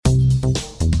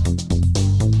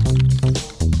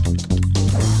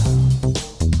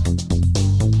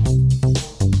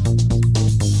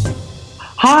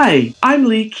Hi, I'm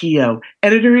Lee Keough,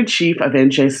 Editor-in-Chief of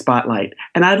NJ Spotlight,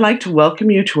 and I'd like to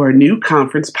welcome you to our new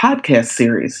conference podcast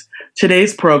series.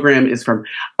 Today's program is from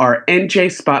our NJ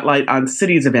Spotlight on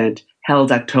Cities event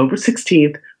held October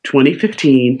 16th,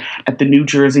 2015 at the New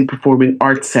Jersey Performing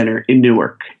Arts Center in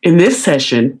Newark. In this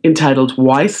session, entitled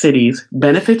Why Cities?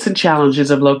 Benefits and Challenges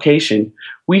of Location,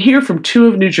 we hear from two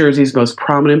of New Jersey's most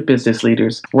prominent business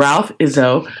leaders, Ralph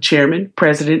Izzo, Chairman,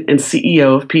 President, and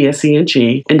CEO of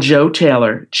PSEG, and Joe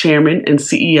Taylor, Chairman and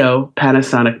CEO,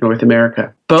 Panasonic North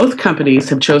America. Both companies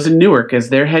have chosen Newark as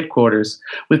their headquarters,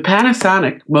 with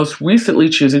Panasonic most recently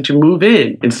choosing to move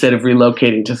in instead of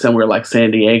relocating to somewhere like San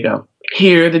Diego.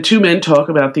 Here, the two men talk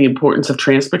about the importance of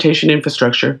transportation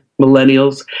infrastructure,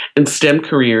 millennials, and STEM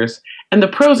careers, and the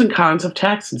pros and cons of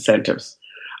tax incentives.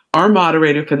 Our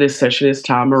moderator for this session is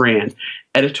Tom Moran,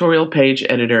 editorial page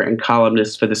editor and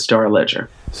columnist for the Star-Ledger.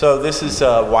 So this is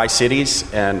Why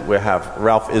Cities, and we have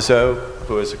Ralph Izzo,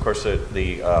 who is, of course,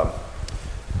 the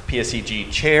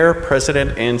PSEG chair,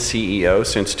 president, and CEO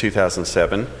since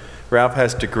 2007. Ralph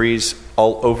has degrees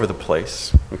all over the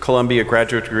place. In Columbia,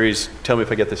 graduate degrees, tell me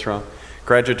if I get this wrong,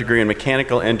 graduate degree in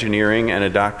mechanical engineering and a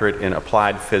doctorate in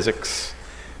applied physics.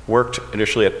 Worked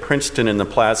initially at Princeton in the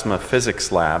plasma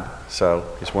physics lab, so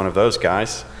he's one of those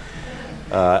guys.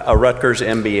 A Rutgers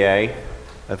MBA,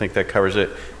 I think that covers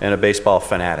it, and a baseball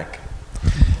fanatic.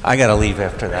 I gotta leave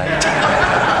after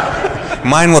that.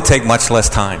 Mine will take much less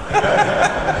time.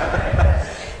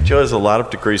 Joe has a lot of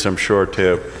degrees, I'm sure,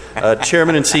 too.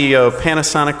 Chairman and CEO of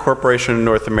Panasonic Corporation in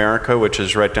North America, which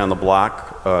is right down the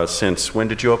block since, when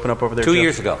did you open up over there, 2 Joe?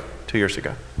 years ago. 2 years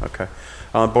ago, okay.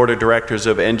 On the board of directors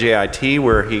of NJIT,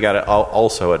 where he got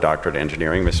also a doctorate in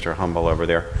engineering, Mr. Humble over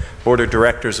there. Board of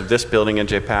directors of this building,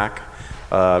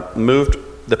 NJPAC. Moved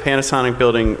the Panasonic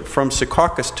building from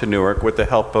Secaucus to Newark with the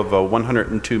help of a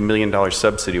 $102 million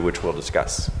subsidy, which we'll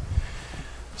discuss.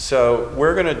 So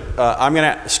I'm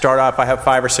gonna start off. I have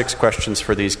 5 or 6 questions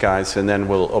for these guys, and then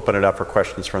we'll open it up for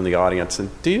questions from the audience. And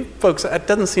do you folks, it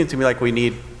doesn't seem to me like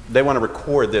they want to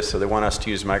record this, so they want us to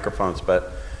use microphones,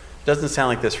 but it doesn't sound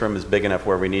like this room is big enough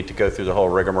where we need to go through the whole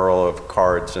rigmarole of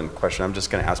cards and questions. I'm just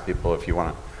going to ask people if you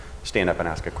want to stand up and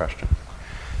ask a question.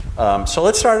 So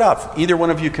let's start off. Either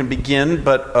one of you can begin,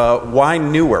 but why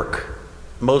Newark?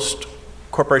 Most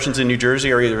corporations in New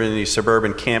Jersey are either in these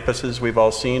suburban campuses we've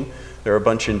all seen. There are a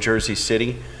bunch in Jersey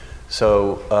City.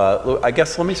 So I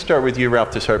guess let me start with you,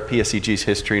 Ralph, to start PSEG's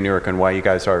history in Newark and why you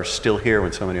guys are still here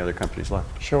when so many other companies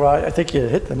left. Sure. Well, I think you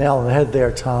hit the nail on the head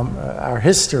there, Tom. Our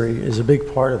history is a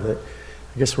big part of it.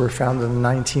 I guess we were founded in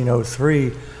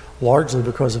 1903 largely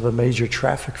because of a major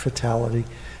traffic fatality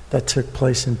that took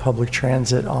place in public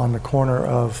transit on the corner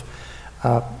of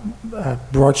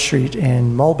Broad Street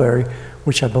and Mulberry,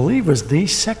 which I believe was the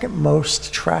second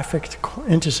most trafficked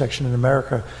intersection in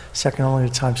America, second only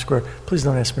to Times Square. Please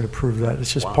don't ask me to prove that.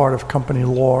 It's just part of company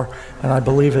lore, and I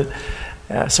believe it.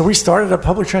 So we started a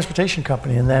public transportation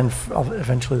company, and then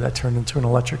eventually that turned into an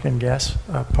electric and gas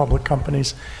public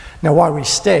companies. Now, why we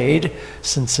stayed,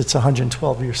 since it's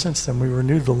 112 years since then, we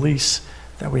renewed the lease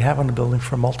that we have on the building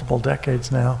for multiple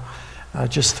decades now.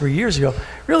 Just 3 years ago,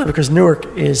 really because Newark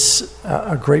is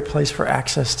a great place for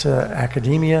access to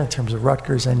academia in terms of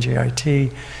Rutgers,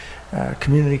 NJIT,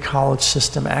 community college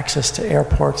system, access to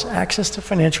airports, access to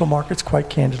financial markets, quite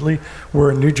candidly.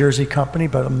 We're a New Jersey company,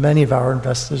 but many of our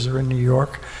investors are in New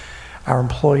York. Our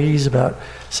employees, about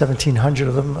 1,700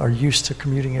 of them, are used to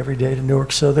commuting every day to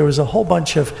Newark. So there was a whole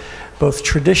bunch of both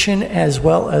tradition as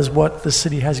well as what the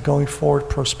city has going forward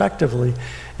prospectively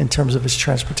in terms of its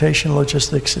transportation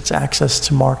logistics, its access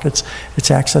to markets,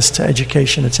 its access to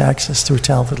education, its access to a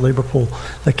talented labor pool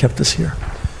that kept us here.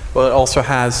 Well, it also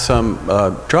has some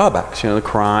drawbacks, the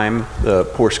crime, the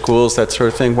poor schools, that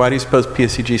sort of thing. Why do you suppose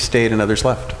PSEG stayed and others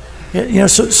left? Yeah,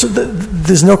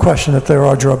 there's no question that there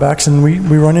are drawbacks, and we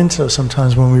run into those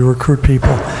sometimes when we recruit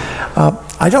people.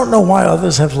 I don't know why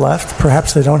others have left.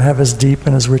 Perhaps they don't have as deep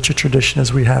and as rich a tradition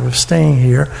as we have of staying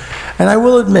here. And I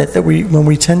will admit that when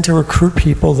we tend to recruit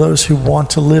people, those who want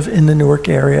to live in the Newark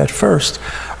area at first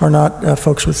are not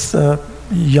folks with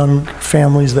young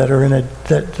families that are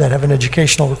that have an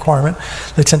educational requirement.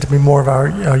 They tend to be more of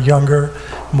our younger,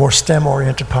 more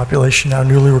STEM-oriented population, our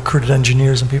newly recruited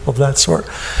engineers and people of that sort.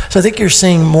 So I think you're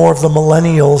seeing more of the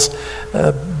millennials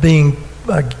being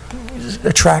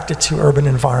attracted to urban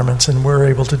environments, and we're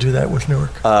able to do that with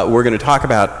Newark. We're going to talk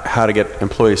about how to get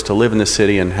employees to live in the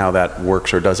city and how that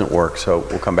works or doesn't work, so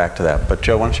we'll come back to that. But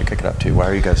Joe, why don't you kick it up too? Why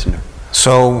are you guys in there?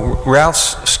 So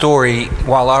Ralph's story,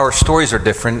 while our stories are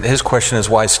different, his question is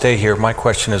why stay here, my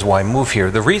question is why move here.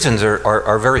 The reasons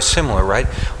are very similar, right?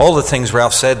 All the things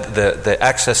Ralph said, the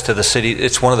access to the city,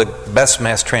 it's one of the best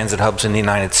mass transit hubs in the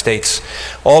United States.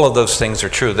 All of those things are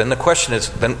true. Then the question is,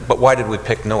 but why did we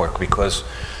pick Newark? Because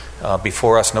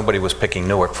before us, nobody was picking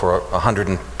Newark for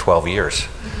 112 years.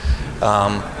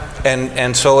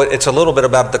 And so it's a little bit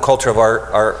about the culture of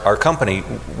our company.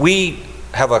 We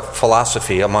have a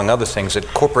philosophy, among other things, that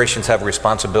corporations have a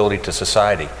responsibility to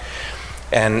society.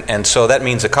 And so that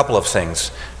means a couple of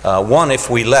things. One, if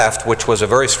we left, which was a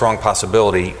very strong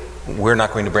possibility, we're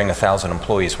not going to bring 1,000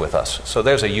 employees with us. So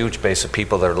there's a huge base of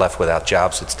people that are left without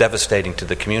jobs. It's devastating to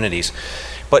the communities.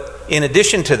 But in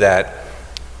addition to that,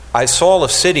 I saw a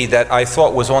city that I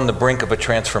thought was on the brink of a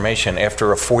transformation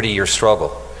after a 40-year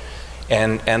struggle.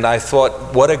 And I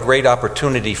thought, what a great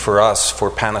opportunity for us,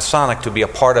 for Panasonic, to be a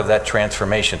part of that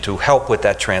transformation, to help with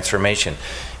that transformation.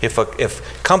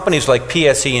 If companies like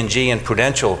PSEG and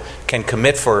Prudential can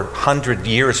commit for 100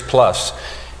 years plus,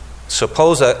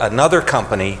 suppose another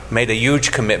company made a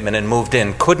huge commitment and moved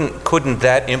in, couldn't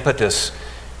that impetus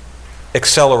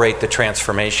accelerate the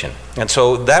transformation? And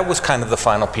so that was kind of the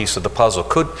final piece of the puzzle.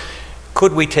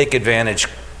 Could we take advantage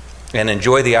and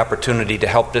enjoy the opportunity to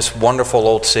help this wonderful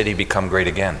old city become great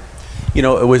again? You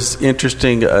know, it was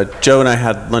interesting. Joe and I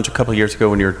had lunch a couple of years ago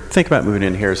when you were thinking about moving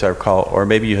in here, as I recall, or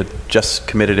maybe you had just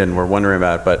committed and were wondering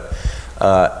about it. But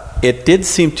it did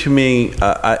seem to me,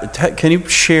 can you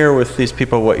share with these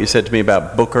people what you said to me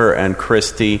about Booker and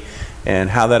Christie and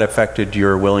how that affected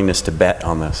your willingness to bet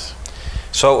on this?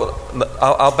 So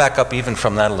I'll back up even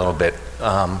from that a little bit.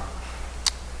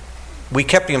 We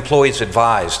kept the employees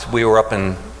advised. We were up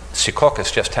in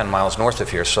Secaucus, just 10 miles north of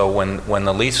here. So when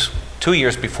the lease, 2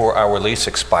 years before our lease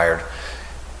expired,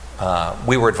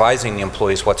 we were advising the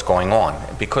employees what's going on,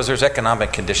 because there's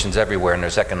economic conditions everywhere and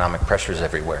there's economic pressures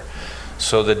everywhere.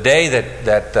 So the day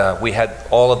that we had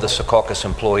all of the Secaucus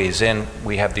employees in,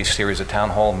 we have these series of town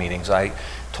hall meetings. I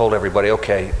told everybody,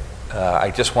 okay,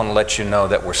 I just want to let you know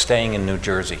that we're staying in New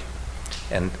Jersey.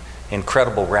 And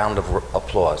incredible round of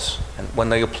applause. And when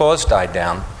the applause died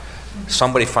down,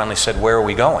 somebody finally said, "Where are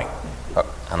we going?"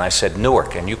 And I said,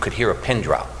 "Newark," and you could hear a pin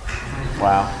drop.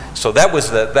 Wow. So that was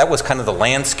kind of the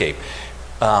landscape.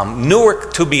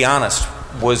 Newark, to be honest,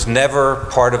 was never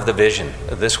part of the vision.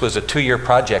 This was a 2-year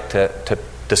project to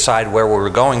decide where we were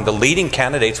going. The leading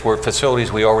candidates were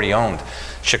facilities we already owned: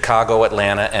 Chicago,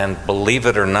 Atlanta, and believe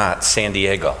it or not, San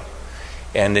Diego.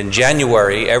 And in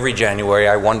January, every January,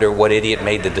 I wonder what idiot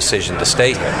made the decision to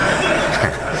stay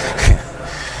here.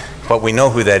 But we know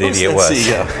who that idiot was.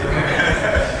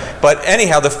 But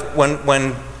anyhow,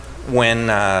 when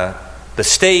the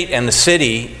state and the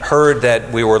city heard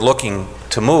that we were looking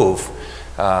to move,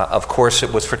 of course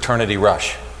it was fraternity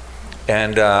rush.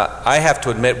 And I have to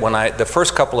admit, the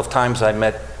first couple of times I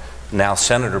met now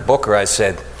Senator Booker, I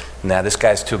said, "Nah, this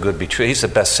guy's too good to be true. He's the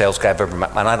best sales guy I've ever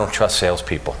met, and I don't trust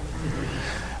salespeople."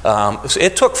 So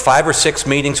it took 5 or 6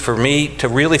 meetings for me to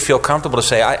really feel comfortable to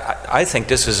say, I think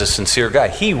this is a sincere guy.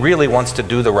 He really wants to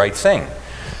do the right thing.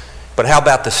 But how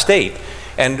about the state?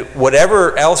 And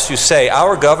whatever else you say,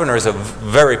 our governor is a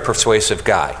very persuasive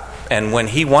guy. And when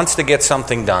he wants to get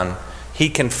something done, he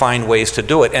can find ways to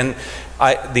do it. And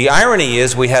the irony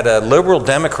is we had a liberal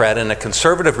Democrat and a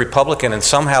conservative Republican, and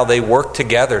somehow they worked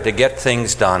together to get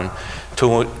things done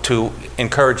to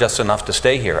encourage us enough to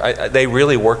stay here. They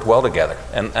really worked well together,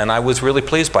 and I was really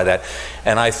pleased by that.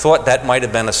 And I thought that might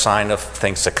have been a sign of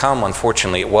things to come.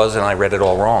 Unfortunately, it was, and I read it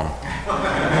all wrong.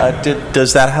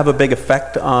 Does that have a big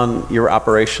effect on your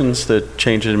operations, the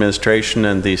change in administration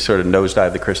and the sort of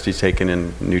nosedive that Christie's taken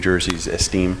in New Jersey's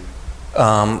esteem?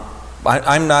 I'm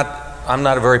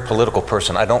not a very political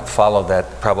person. I don't follow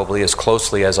that probably as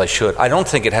closely as I should. I don't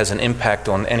think it has an impact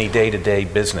on any day-to-day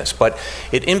business, but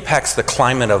it impacts the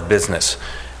climate of business.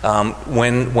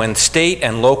 When state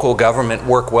and local government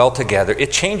work well together,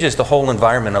 it changes the whole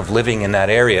environment of living in that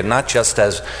area, not just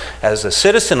as a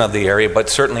citizen of the area, but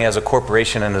certainly as a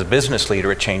corporation and as a business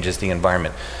leader, it changes the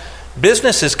environment.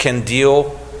 Businesses can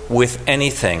deal with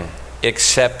anything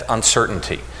except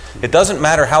uncertainty. It doesn't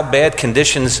matter how bad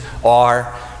conditions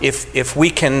are. If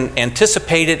we can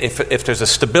anticipate it, if there's a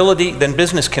stability, then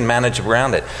business can manage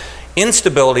around it.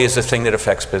 Instability is the thing that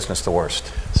affects business the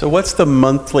worst. So what's the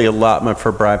monthly allotment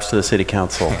for bribes to the city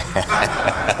council?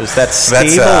 Is that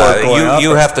stable or going up?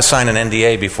 You have to sign an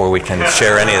NDA before we can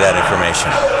share any of that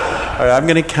information. All right, I'm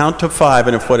going to count to 5,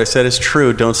 and if what I said is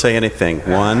true, don't say anything.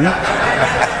 1.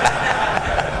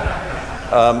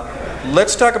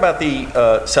 Let's talk about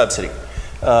the subsidy.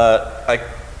 I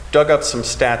dug up some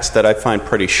stats that I find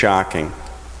pretty shocking.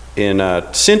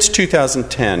 Since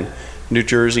 2010, New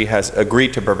Jersey has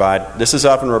agreed to provide, this is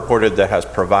often reported that has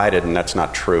provided, and that's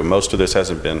not true. Most of this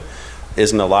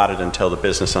isn't allotted until the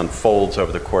business unfolds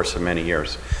over the course of many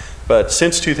years. But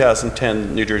since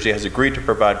 2010, New Jersey has agreed to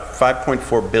provide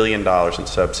 $5.4 billion in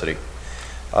subsidy.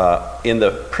 In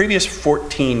the previous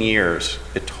 14 years,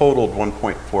 it totaled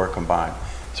 1.4 combined.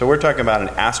 So we're talking about an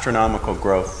astronomical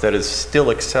growth that is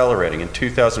still accelerating. In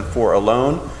 2004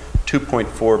 alone,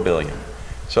 $2.4 billion.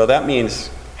 So that means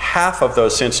half of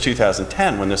those since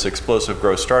 2010, when this explosive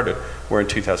growth started, were in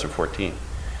 2014.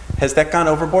 Has that gone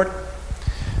overboard?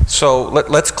 So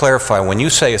let's clarify. When you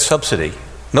say a subsidy,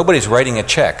 nobody's writing a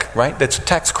check, right? That's a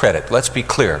tax credit. Let's be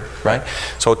clear, right?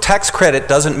 So tax credit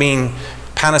doesn't mean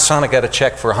Panasonic got a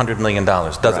check for $100 million.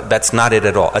 That's not it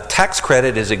at all. A tax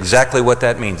credit is exactly what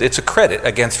that means. It's a credit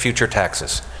against future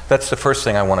taxes. That's the first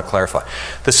thing I want to clarify.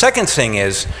 The second thing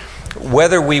is,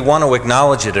 whether we want to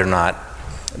acknowledge it or not,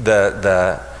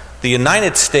 the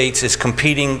United States is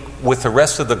competing with the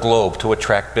rest of the globe to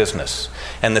attract business.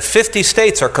 And the 50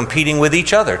 states are competing with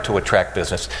each other to attract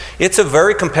business. It's a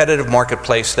very competitive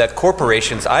marketplace that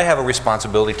corporations, I have a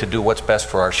responsibility to do what's best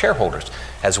for our shareholders,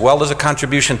 as well as a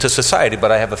contribution to society,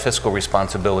 but I have a fiscal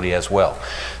responsibility as well.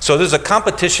 So there's a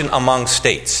competition among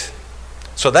states.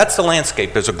 So that's the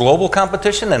landscape. There's a global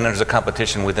competition and there's a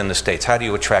competition within the states. How do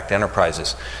you attract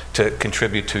enterprises to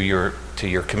contribute to your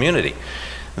community?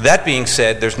 That being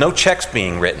said, there's no checks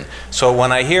being written. So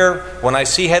when I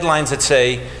see headlines that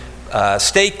say,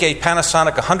 state gave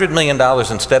Panasonic $100 million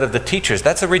instead of the teachers,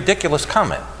 that's a ridiculous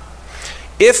comment.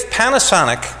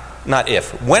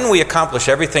 When we accomplish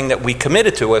everything that we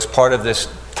committed to as part of this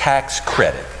tax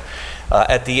credit,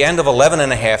 at the end of 11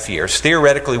 and a half years,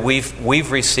 theoretically,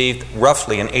 we've received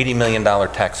roughly an $80 million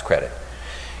tax credit.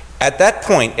 At that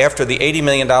point, after the $80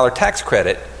 million tax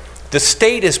credit, the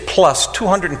state is plus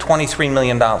 $223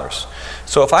 million.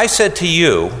 So if I said to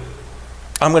you,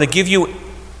 I'm going to give you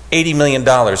 $80 million,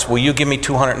 will you give me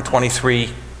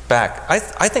 $223 back?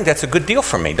 I think that's a good deal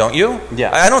for me, don't you?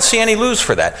 Yeah. I don't see any lose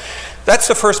for that. That's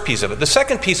the first piece of it. The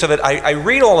second piece of it, I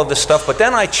read all of this stuff, but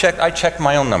then I checked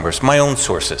my own numbers, my own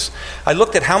sources. I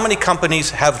looked at how many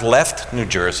companies have left New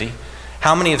Jersey,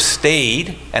 how many have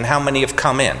stayed, and how many have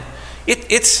come in.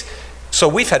 So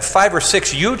we've had 5 or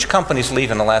 6 huge companies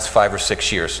leave in the last 5 or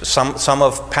 6 years. Some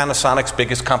of Panasonic's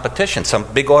biggest competition, some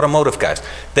big automotive guys,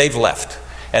 they've left.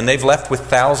 And they've left with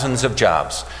thousands of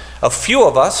jobs. A few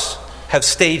of us have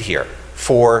stayed here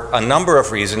for a number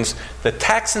of reasons. The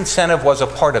tax incentive was a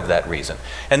part of that reason.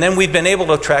 And then we've been able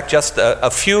to attract just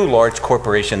a few large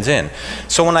corporations in.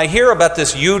 So when I hear about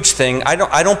this huge thing,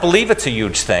 I don't believe it's a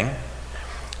huge thing.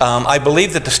 I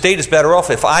believe that the state is better off.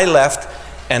 If I left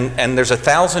and there's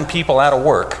 1,000 people out of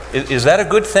work, is that a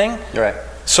good thing? Right.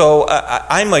 So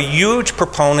I'm a huge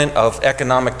proponent of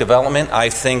economic development. I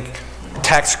think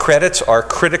tax credits are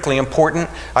critically important.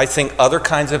 I think other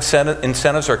kinds of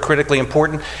incentives are critically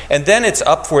important. And then it's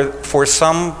up for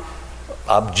some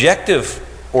objective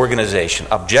organization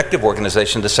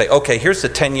to say, okay, here's the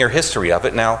 10-year history of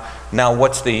it. Now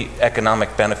what's the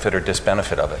economic benefit or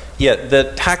disbenefit of it? Yeah,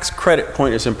 the tax credit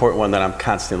point is an important one that I'm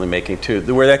constantly making too.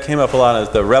 Where that came up a lot is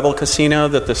the Rebel Casino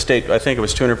that the state, I think it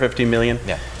was $250 million.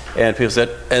 Yeah. And people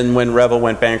said, and when Rebel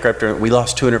went bankrupt, we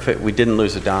lost $250. We didn't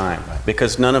lose a dime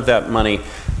because none of that money,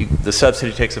 the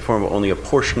subsidy takes the form of only a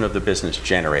portion of the business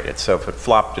generated. So if it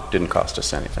flopped, it didn't cost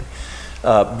us anything.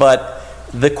 But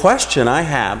the question I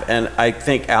have, and I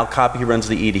think Al Coppi, who runs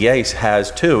the EDA,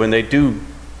 has too, and they do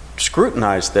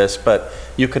scrutinize this, but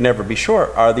you can never be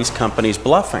sure. Are these companies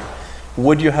bluffing?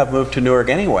 Would you have moved to Newark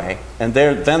anyway? And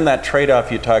then that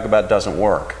trade-off you talk about doesn't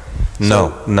work.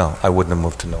 No, I wouldn't have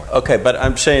moved to Newark. Okay, but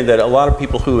I'm saying that a lot of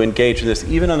people who engage in this,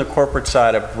 even on the corporate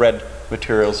side, I've read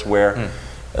materials where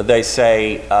they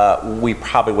say, we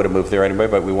probably would have moved there anyway,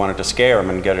 but we wanted to scare them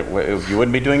and get it. You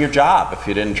wouldn't be doing your job if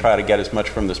you didn't try to get as much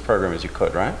from this program as you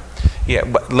could, right? Yeah,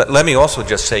 but let me also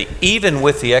just say, even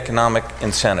with the economic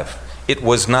incentive, it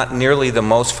was not nearly the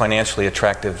most financially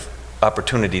attractive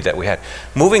opportunity that we had.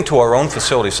 Moving to our own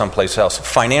facility someplace else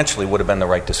financially would have been the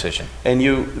right decision.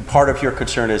 And part of your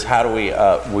concern is how do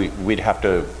we'd have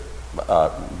to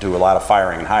do a lot of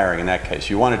firing and hiring in that case.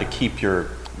 You wanted to keep your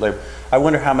labor. I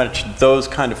wonder how much those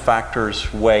kind of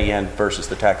factors weigh in versus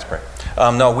the tax break.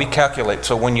 No, we calculate.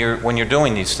 So when you're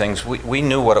doing these things, we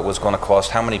knew what it was going to cost,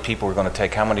 how many people we're going to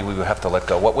take, how many we would have to let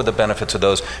go, what were the benefits of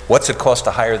those, what's it cost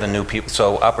to hire the new people.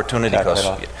 So opportunity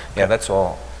cost. Yeah, that's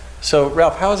all. So,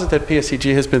 Ralph, how is it that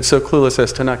PSEG has been so clueless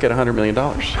as to not get $100 million?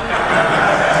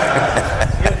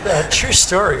 True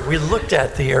story. We looked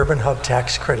at the Urban Hub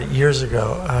tax credit years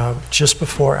ago, just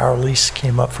before our lease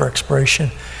came up for expiration.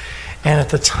 And at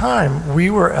the time, we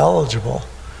were eligible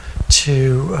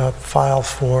to file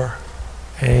for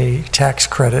a tax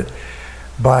credit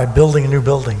by building a new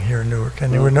building here in Newark.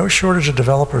 And there were no shortage of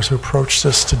developers who approached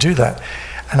us to do that.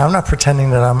 And I'm not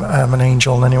pretending that I'm an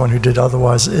angel and anyone who did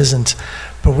otherwise isn't,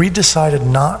 but we decided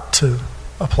not to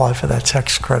apply for that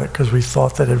tax credit because we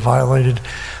thought that it violated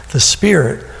the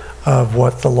spirit of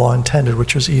what the law intended,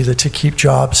 which was either to keep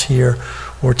jobs here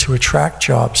or to attract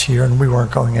jobs here, and we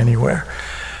weren't going anywhere.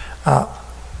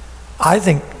 I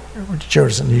think Joe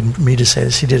doesn't need me to say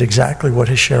this. He did exactly what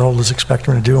his shareholders expect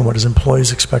him to do and what his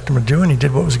employees expect him to do, and he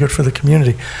did what was good for the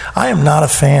community. I am not a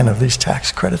fan of these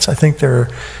tax credits. I think they're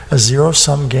a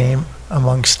zero-sum game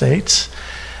among states.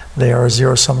 They are a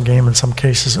zero-sum game in some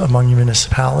cases among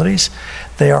municipalities.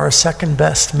 They are a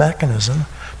second-best mechanism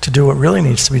to do what really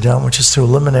needs to be done, which is to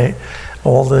eliminate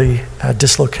all the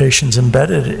dislocations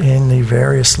embedded in the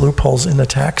various loopholes in the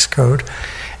tax code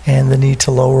and the need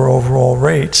to lower overall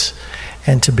rates,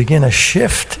 and to begin a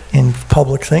shift in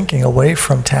public thinking away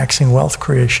from taxing wealth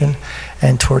creation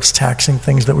and towards taxing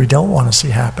things that we don't want to see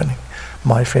happening.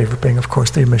 My favorite being, of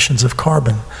course, the emissions of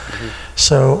carbon. Mm-hmm.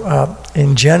 So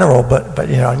in general, but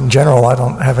in general, I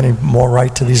don't have any more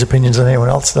right to these opinions than anyone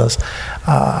else does.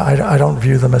 I don't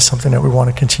view them as something that we want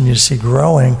to continue to see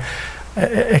growing,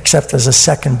 except as a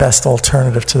second best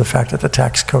alternative to the fact that the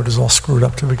tax code is all screwed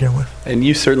up to begin with. And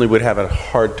you certainly would have a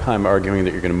hard time arguing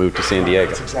that you're going to move to San Diego.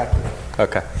 That's exactly right.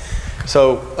 Okay.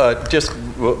 So just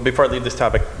before I leave this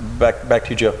topic, back to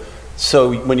you, Joe.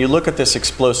 So when you look at this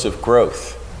explosive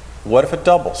growth, what if it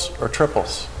doubles or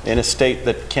triples in a state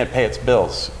that can't pay its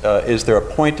bills? Is there a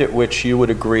point at which you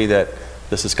would agree that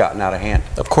this has gotten out of hand?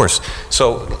 Of course.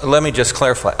 So let me just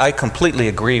clarify. I completely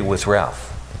agree with Ralph.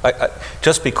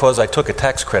 Just because I took a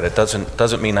tax credit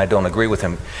doesn't mean I don't agree with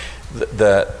him.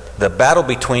 The battle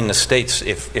between the states,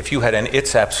 if you had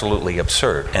it's absolutely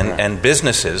absurd. And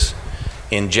businesses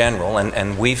in general,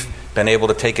 and we've been able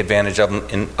to take advantage of them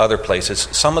in other places.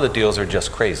 Some of the deals are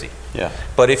just crazy. Yeah.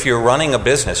 But if you're running a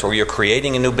business or you're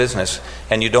creating a new business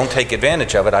and you don't take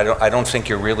advantage of it, I don't think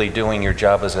you're really doing your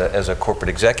job as a corporate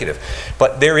executive.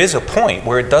 But there is a point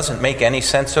where it doesn't make any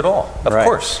sense at all. Of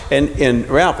course. And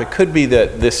Ralph, it could be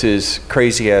that this is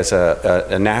crazy as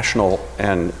a national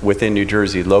and within New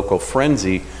Jersey local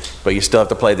frenzy, but you still have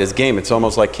to play this game. It's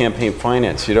almost like campaign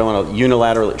finance. You don't want to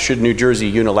unilaterally. Should New Jersey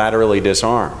unilaterally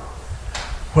disarm?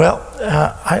 Well,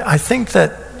 I think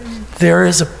that there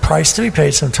is a price to be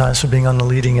paid sometimes for being on the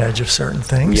leading edge of certain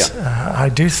things. Yeah. I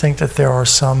do think that there are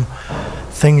some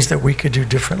things that we could do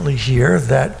differently here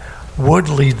that would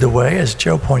lead the way. As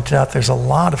Joe pointed out, there's a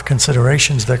lot of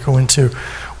considerations that go into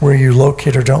where you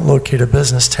locate or don't locate a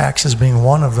business, taxes being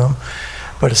one of them.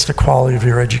 But it's the quality of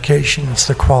your education, it's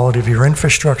the quality of your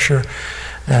infrastructure,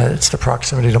 it's the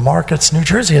proximity to markets. New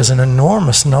Jersey has an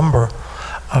enormous number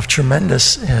of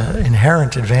tremendous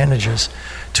inherent advantages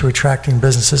to attracting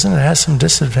businesses, and it has some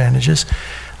disadvantages.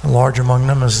 Large among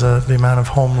them is the amount of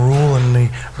home rule and the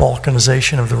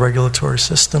balkanization of the regulatory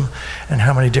system, and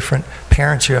how many different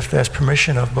parents you have to ask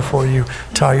permission of before you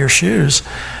tie your shoes.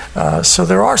 So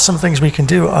there are some things we can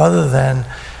do other than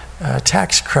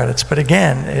tax credits. But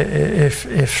again,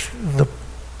 if the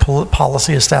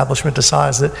policy establishment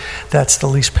decides that that's the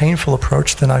least painful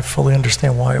approach, then I fully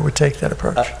understand why it would take that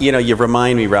approach. You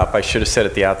remind me, Ralph, I should have said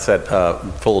at the outset,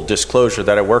 full disclosure,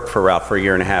 that I worked for Ralph for a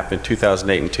year and a half in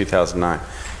 2008 and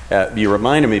 2009. You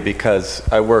reminded me because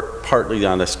I worked partly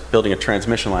on this, building a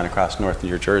transmission line across North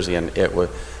New Jersey, and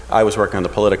I was working on the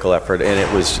political effort, and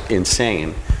it was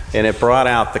insane. And it brought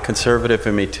out the conservative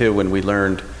in me, too, when we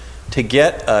learned to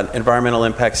get an environmental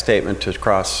impact statement to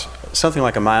cross something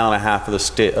like 1.5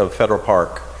 miles of federal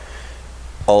park,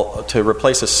 to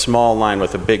replace a small line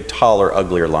with a big, taller,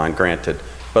 uglier line, granted.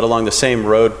 But along the same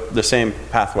road, the same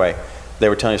pathway, they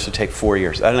were telling us to take 4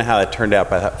 years. I don't know how that turned out,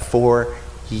 but 4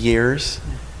 years?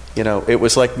 It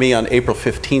was like me on April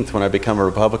 15th when I become a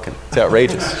Republican. It's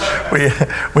outrageous.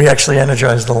 We actually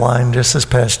energized the line just this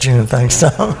past June, thanks,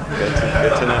 Tom.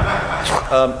 Good to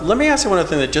know. Let me ask you one other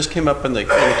thing that just came up in the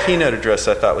keynote address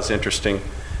I thought was interesting.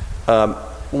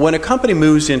 When a company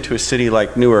moves into a city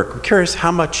like Newark, I'm curious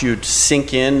how much you'd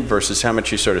sink in versus how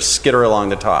much you sort of skitter along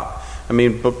the top. I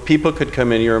mean, but people could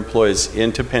come in, your employees,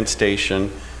 into Penn Station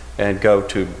and go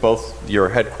to both your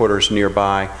headquarters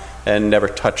nearby and never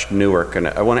touch Newark. And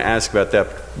I want to ask about that,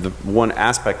 the one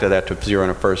aspect of that to zero in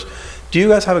it first. Do you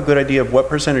guys have a good idea of what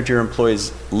percentage of your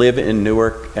employees live in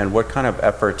Newark, and what kind of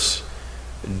efforts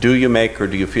do you make or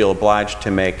do you feel obliged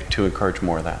to make to encourage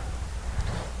more of that?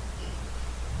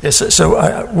 Yes,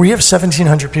 so we have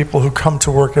 1,700 people who come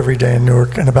to work every day in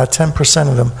Newark, and about 10%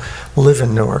 of them live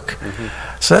in Newark.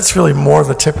 So that's really more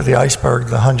the tip of the iceberg,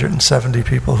 the 170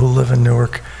 people who live in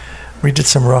Newark. We did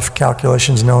some rough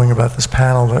calculations knowing about this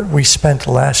panel, but we spent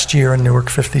last year in Newark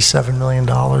 $57 million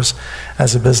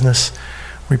as a business.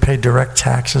 We paid direct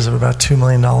taxes of about $2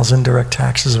 million, indirect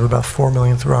taxes of about $4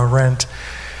 million through our rent.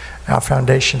 Our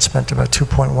foundation spent about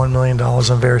 $2.1 million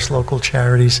on various local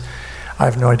charities. I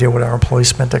have no idea what our employees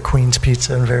spent at Queen's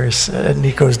Pizza and at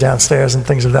Nico's downstairs and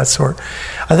things of that sort.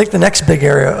 I think the next big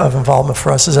area of involvement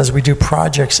for us is as we do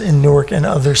projects in Newark and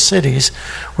other cities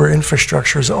where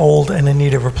infrastructure is old and in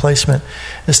need of replacement,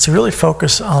 is to really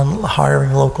focus on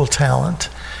hiring local talent.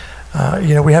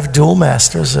 We have dual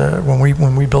masters. When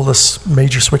we build a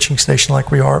major switching station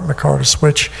like we are at McCarter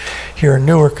Switch here in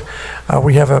Newark,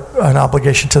 we have an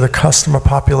obligation to the customer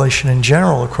population in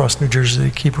general across New Jersey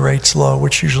to keep rates low,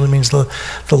 which usually means the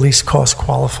least cost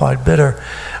qualified bidder.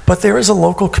 But there is a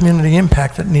local community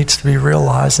impact that needs to be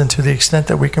realized, and to the extent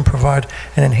that we can provide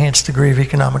an enhanced degree of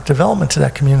economic development to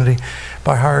that community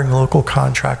by hiring local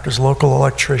contractors, local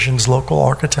electricians, local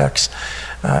architects,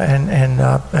 and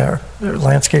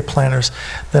landscape planners,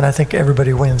 then I think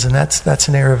everybody wins, and that's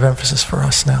an area of emphasis for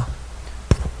us now.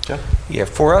 Yeah,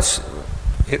 for us,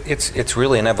 it's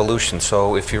really an evolution.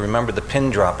 So if you remember the pin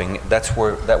dropping, that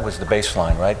was the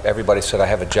baseline, right? Everybody said, I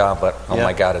have a job, but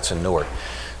my God, it's in Newark.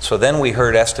 So then we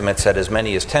heard estimates that as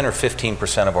many as 10 or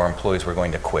 15% of our employees were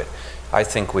going to quit. I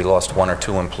think we lost 1 or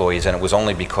 2 employees, and it was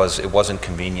only because it wasn't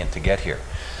convenient to get here.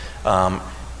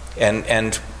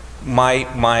 And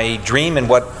my dream and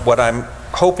what I'm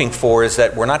hoping for is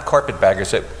that we're not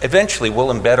carpetbaggers, that eventually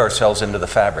we'll embed ourselves into the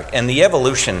fabric. And the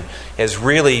evolution is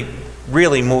really,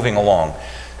 really moving along.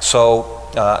 So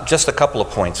just a couple of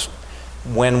points.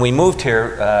 When we moved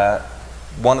here,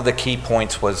 one of the key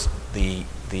points was the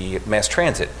mass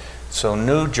transit. So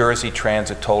New Jersey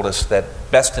Transit told us that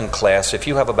best in class, if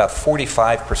you have about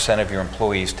 45% of your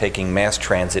employees taking mass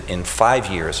transit in 5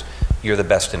 years, you're the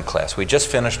best in class. We just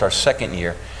finished our second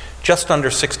year. Just under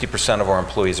 60% of our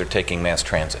employees are taking mass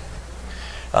transit.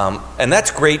 And that's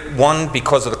great, one,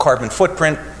 because of the carbon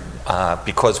footprint,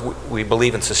 because we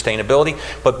believe in sustainability,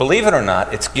 but believe it or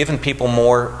not, it's given people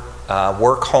more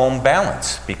work-home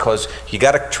balance, because you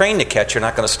got a train to catch, you're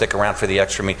not going to stick around for the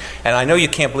extra meeting. And I know you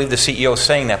can't believe the CEO is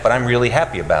saying that, but I'm really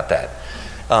happy about that.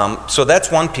 So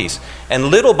that's one piece. And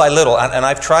little by little, and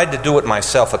I've tried to do it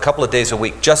myself a couple of days a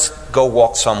week, just go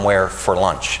walk somewhere for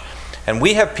lunch. And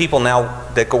we have people now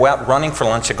that go out running for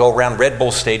lunch, that go around Red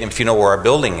Bull Stadium, if you know where our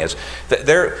building is.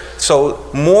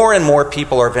 So more and more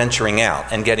people are venturing out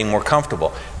and getting more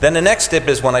comfortable. Then the next step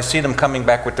is when I see them coming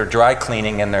back with their dry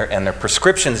cleaning and their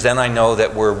prescriptions, then I know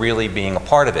that we're really being a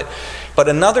part of it. But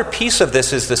another piece of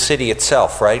this is the city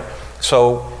itself, right?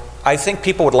 So I think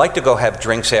people would like to go have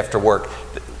drinks after work.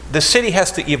 The city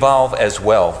has to evolve as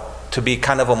well to be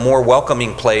kind of a more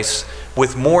welcoming place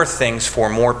with more things for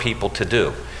more people to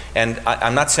do. And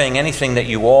I'm not saying anything that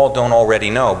you all don't already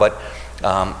know, but,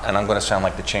 and I'm going to sound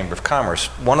like the Chamber of Commerce,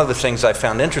 one of the things I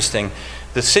found interesting,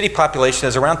 the city population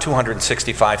is around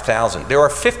 265,000. There are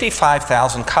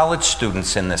 55,000 college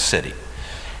students in this city.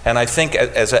 And I think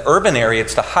as an urban area,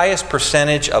 it's the highest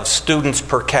percentage of students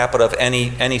per capita of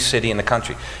any city in the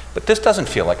country. But this doesn't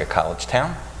feel like a college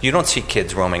town. You don't see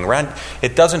kids roaming around.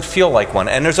 It doesn't feel like one.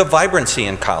 And there's a vibrancy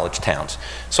in college towns.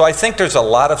 So I think there's a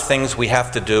lot of things we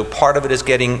have to do. Part of it is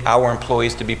getting our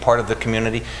employees to be part of the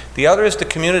community. The other is the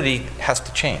community has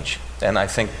to change. And I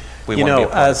think we want to be a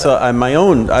part of that. On my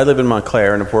own, I live in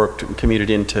Montclair and have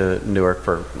commuted into Newark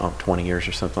for 20 years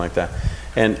or something like that.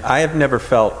 And I have never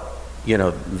felt,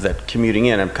 that commuting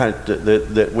in, I'm kind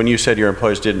of, when you said your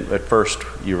employees didn't, at first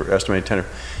you were estimating 10,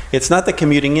 it's not the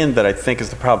commuting in that I think is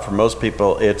the problem for most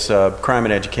people, it's crime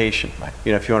and education. Right.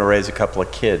 If you want to raise a couple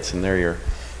of kids and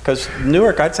because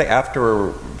Newark, I'd say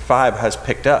after 5 has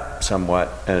picked up somewhat,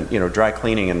 and dry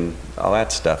cleaning and all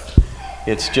that stuff.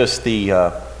 It's just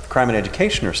the crime and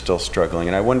education are still struggling,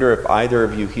 and I wonder if either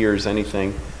of you hears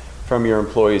anything from your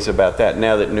employees about that,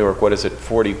 now that Newark,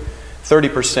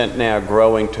 30% now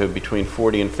growing to between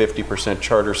 40 and 50%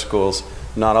 charter schools,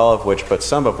 not all of which, but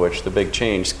some of which, the big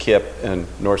change, KIPP and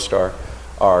North Star,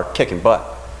 are kicking butt.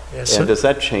 Yes. And does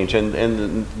that change? And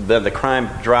then the crime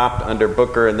dropped under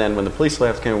Booker, and then when the police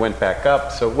left, it went back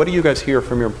up. So what do you guys hear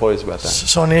from your employees about that?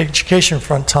 So on the education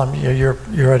front, Tom,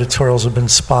 your editorials have been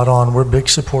spot on. We're big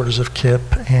supporters of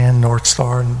KIPP and North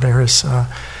Star and various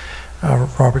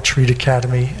Robert Treat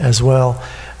Academy as well.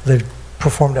 They've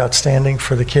performed outstanding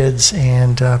for the kids,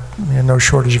 and no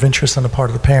shortage of interest on the part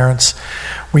of the parents.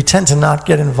 We tend to not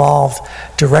get involved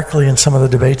directly in some of the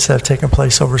debates that have taken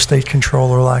place over state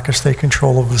control or lack of state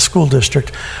control over the school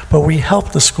district, but we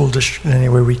help the school district in any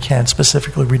way we can.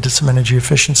 Specifically, we did some energy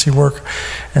efficiency work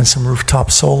and some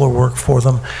rooftop solar work for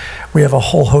them. We have a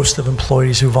whole host of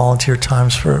employees who volunteer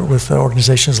times with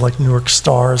organizations like Newark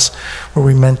Stars, where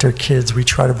we mentor kids. We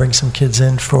try to bring some kids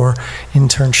in for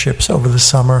internships over the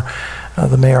summer.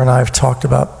 The mayor and I have talked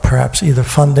about perhaps either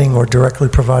funding or directly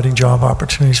providing job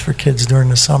opportunities for kids during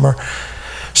the summer.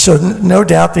 So no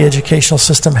doubt the educational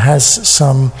system has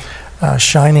some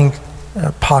shining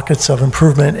pockets of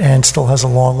improvement and still has a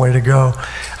long way to go.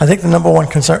 I think the number one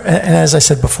concern, and as I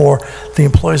said before, the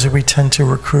employees that we tend to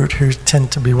recruit who tend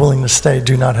to be willing to stay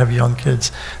do not have young kids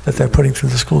that they're putting through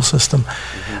the school system.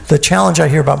 Mm-hmm. The challenge I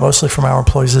hear about mostly from our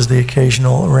employees is the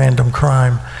occasional random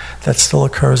crime that still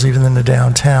occurs even in the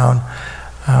downtown.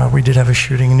 We did have a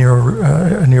shooting near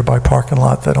a nearby parking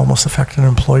lot that almost affected an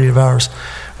employee of ours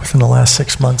within the last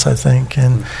 6 months, I think.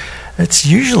 And it's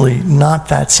usually not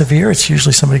that severe. It's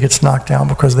usually somebody gets knocked down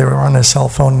because they were on their cell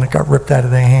phone and it got ripped out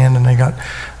of their hand and they got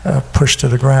pushed to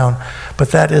the ground.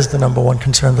 But that is the number one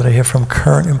concern that I hear from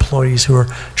current employees who are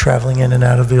traveling in and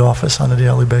out of the office on a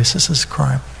daily basis is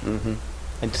crime. Mm-hmm.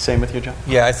 And same with you, John?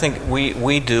 Yeah, I think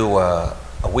we do a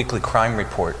weekly crime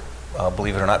report,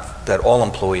 believe it or not, that all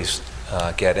employees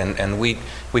get. And we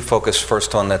focus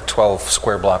first on the 12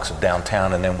 square blocks of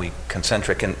downtown, and then we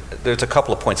concentric. And there's a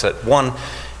couple of points that, one,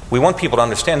 we want people to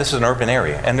understand this is an urban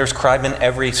area, and there's crime in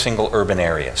every single urban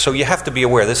area. So you have to be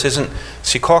aware. This isn't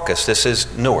Secaucus, this is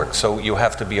Newark. So you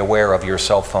have to be aware of your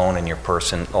cell phone and your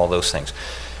purse and all those things.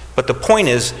 But the point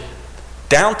is,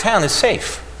 downtown is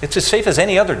safe. It's as safe as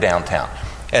any other downtown.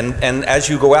 And as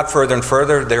you go out further and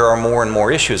further, there are more and more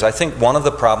issues. I think one of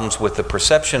the problems with the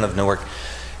perception of Newark,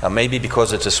 maybe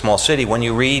because it's a small city, when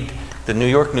you read the New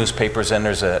York newspapers and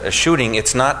there's a shooting,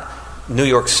 it's not New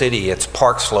York City, it's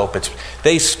Park Slope,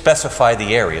 they specify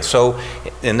the area. So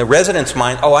in the resident's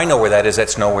mind, oh, I know where that is,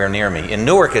 that's nowhere near me. In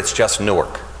Newark, it's just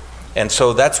Newark. And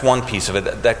so that's one piece of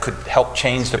it that could help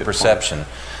change the perception.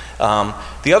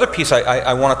 The other piece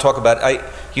I want to talk about,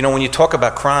 when you talk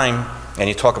about crime and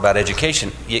you talk about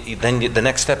education, the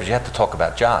next step is you have to talk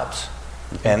about jobs.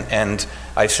 And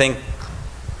I think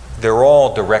they're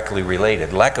all directly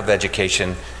related. Lack of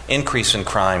education, increase in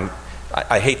crime.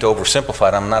 I hate to oversimplify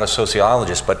it, I'm not a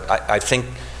sociologist, but I think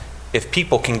if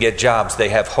people can get jobs, they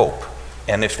have hope.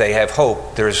 And if they have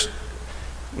hope, there's,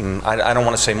 I don't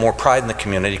want to say more pride in the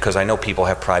community, because I know people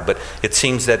have pride, but it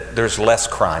seems that there's less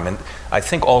crime. And I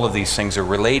think all of these things are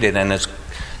related, and as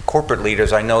corporate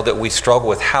leaders, I know that we struggle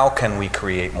with how can we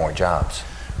create more jobs.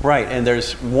 Right, and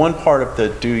there's one part of the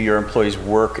do your employees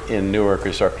work in Newark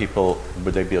is, are people,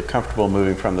 would they be comfortable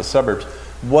moving from the suburbs?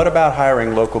 What about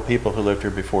hiring local people who lived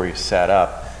here before you set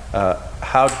up?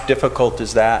 How difficult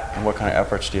is that, and what kind of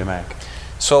efforts do you make?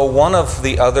 So one of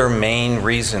the other main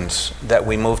reasons that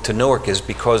we moved to Newark is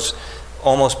because,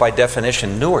 almost by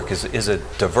definition, Newark is a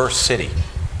diverse city.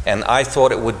 And I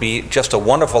thought it would be just a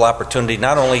wonderful opportunity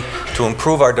not only to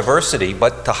improve our diversity,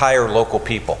 but to hire local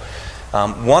people.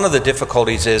 One of the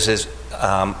difficulties is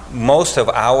most of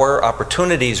our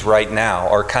opportunities right now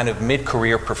are kind of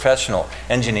mid-career professional,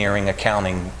 engineering,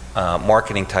 accounting,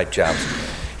 marketing type jobs.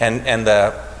 And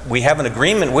we have an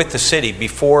agreement with the city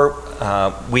before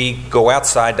we go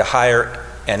outside to hire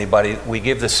anybody. We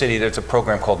give the city, there's a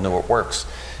program called Newark Works.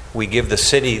 We give the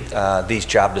city these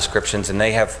job descriptions, and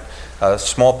they have a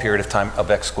small period of time of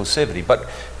exclusivity. But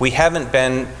we haven't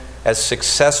been as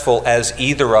successful as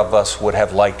either of us would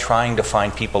have liked trying to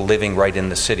find people living right in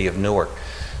the city of Newark.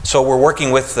 So we're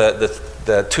working with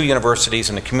the two universities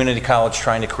and the community college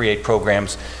trying to create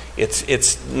programs.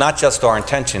 It's not just our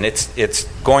intention, it's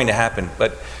going to happen,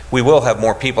 but we will have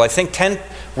more people. I think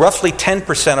roughly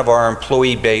 10% of our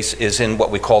employee base is in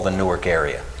what we call the Newark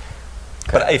area.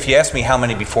 Okay. But if you ask me how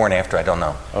many before and after, I don't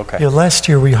know. Okay. Yeah, last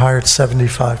year we hired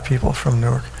 75 people from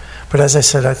Newark. But as I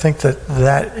said, I think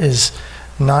that is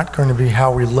not going to be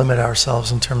how we limit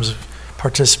ourselves in terms of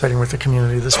participating with the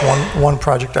community. This one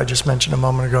project I just mentioned a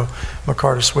moment ago,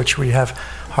 McCarter Switch, we have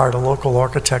hired a local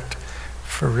architect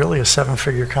for really a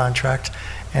 7-figure contract,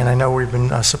 and I know we've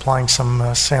been supplying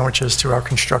some sandwiches to our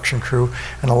construction crew,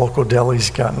 and a local deli's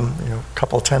gotten a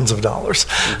couple tens of dollars.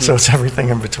 Mm-hmm. So it's everything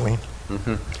in between.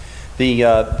 Mm-hmm.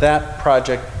 That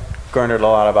project garnered a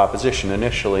lot of opposition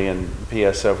initially, and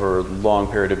PS over a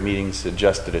long period of meetings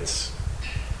suggested it's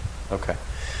okay.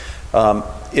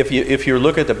 If you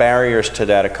look at the barriers to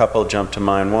that, a couple jump to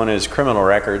mind. One is criminal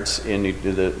records.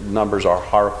 The numbers are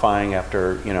horrifying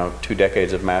after 2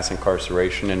 decades of mass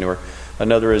incarceration in Newark.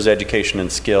 Another is education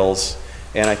and skills.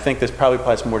 And I think this probably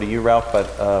applies more to you, Ralph,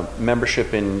 but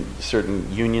membership in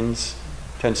certain unions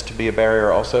tends to be a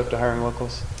barrier also to hiring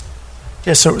locals.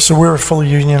 Yeah, so we're a fully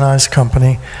unionized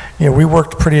company. We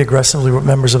worked pretty aggressively with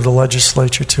members of the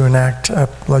legislature to enact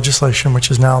legislation,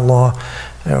 which is now law,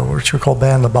 which we call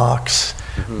ban the box,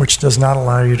 which does not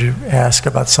allow you to ask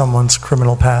about someone's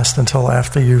criminal past until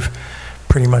after you've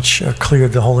pretty much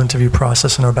cleared the whole interview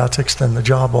process and are about to extend the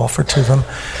job offer to them,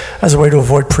 as a way to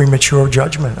avoid premature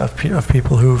judgment of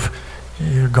people who've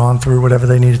gone through whatever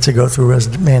they needed to go through as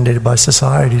mandated by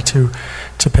society to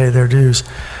pay their dues.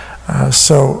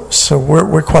 So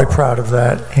we're quite proud of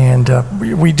that, and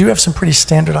we do have some pretty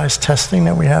standardized testing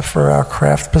that we have for our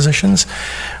craft positions,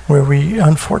 where we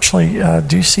unfortunately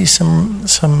do see some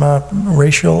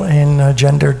racial and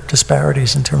gender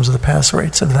disparities in terms of the pass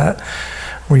rates of that.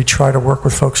 We try to work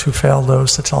with folks who fail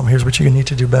those to tell them, here's what you need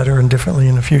to do better and differently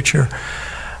in the future.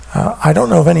 I don't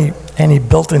know of any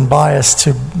built-in bias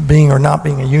to being or not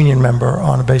being a union member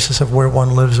on a basis of where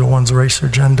one lives or one's race or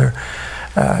gender.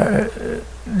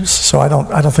 So I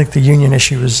don't think the union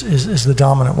issue is the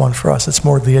dominant one for us. It's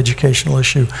more the educational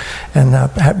issue and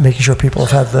making sure people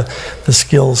have had the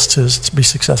skills to be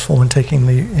successful when taking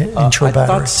the intro battery. I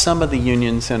thought some of the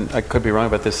unions, and I could be wrong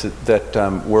about this,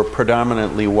 that were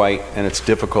predominantly white and it's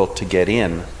difficult to get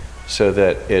in, so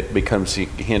that it becomes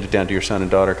handed down to your son and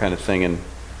daughter kind of thing. And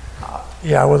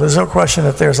yeah, well, there's no question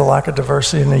that there's a lack of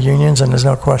diversity in the unions, and there's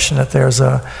no question that there's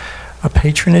a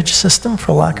patronage system,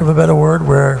 for lack of a better word,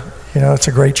 where it's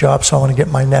a great job, so I want to get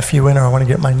my nephew in or I want to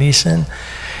get my niece in.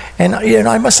 And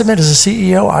I must admit, as a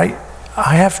CEO,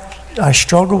 I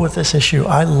struggle with this issue.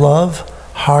 I love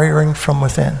hiring from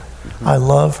within. I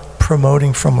love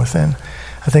promoting from within.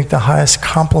 I think the highest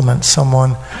compliment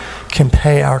someone can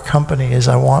pay our company is,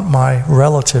 I want my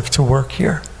relative to work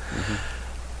here.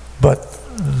 But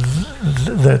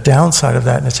the downside of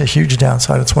that, and it's a huge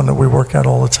downside, it's one that we work out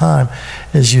all the time,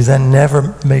 is you then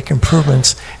never make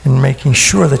improvements in making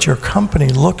sure that your company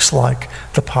looks like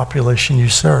the population you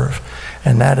serve.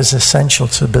 And that is essential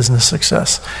to business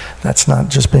success. That's not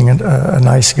just being a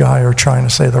nice guy or trying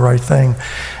to say the right thing.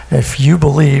 If you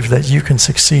believe that you can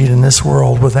succeed in this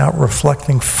world without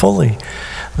reflecting fully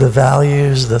the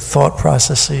values, the thought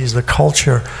processes, the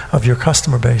culture of your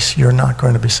customer base, you're not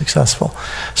going to be successful.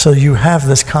 So you have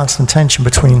this constant tension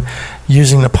between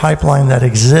using the pipeline that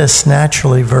exists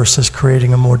naturally versus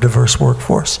creating a more diverse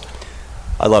workforce.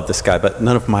 I love this guy, but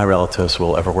none of my relatives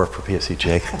will ever work for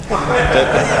PSEG.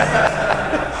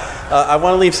 I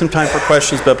want to leave some time for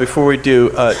questions, but before we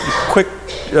do, quick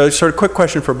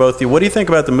question for both of you. What do you think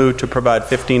about the move to provide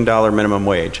 $15 minimum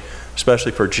wage,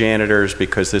 especially for janitors,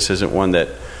 because this isn't one that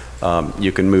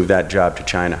you can move that job to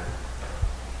China?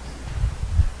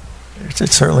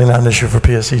 It's certainly not an issue for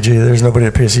PSEG. There's nobody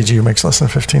at PSEG who makes less than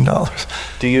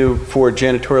 $15. Do you, for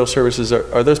janitorial services,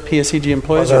 are those PSEG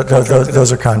employees?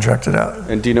 Those are contracted out.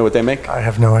 And do you know what they make? I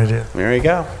have no idea. There you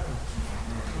go.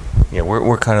 Yeah,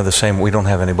 we're kind of the same. We don't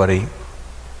have anybody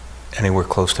anywhere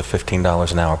close to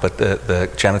 $15 an hour, but the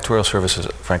janitorial services,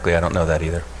 frankly, I don't know that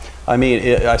either. I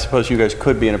mean, I suppose you guys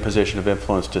could be in a position of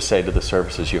influence to say to the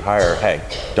services you hire, hey,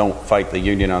 don't fight the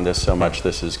union on this so much.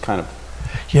 This is kind of...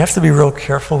 You have to be real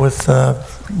careful with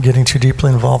getting too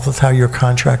deeply involved with how your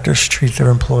contractors treat their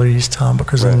employees, Tom,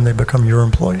 because then they become your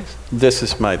employees. This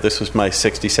was my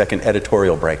 60-second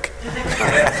editorial break.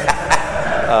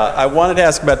 I wanted to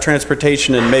ask about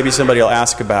transportation, and maybe somebody will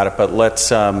ask about it, but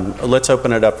let's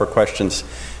open it up for questions.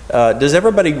 Does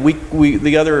everybody,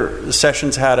 the other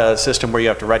sessions had a system where you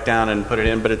have to write down and put it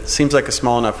in, but it seems like a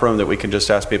small enough room that we can just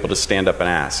ask people to stand up and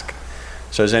ask.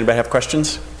 So does anybody have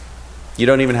questions? You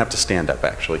don't even have to stand up,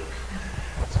 actually.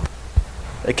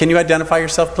 Can you identify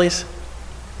yourself, please?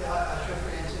 Yeah, I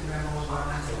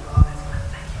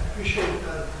appreciate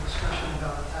the discussion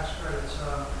about the tax credits.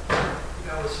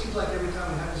 It seems like every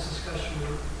time we have this discussion,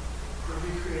 we're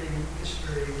recreating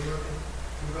history. We look at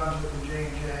New Brunswick and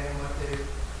J&J and what they've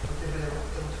been able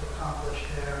to accomplish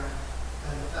there,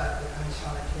 and the fact that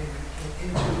Panasonic came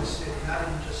into the city, not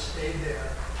even just stayed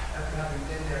there after having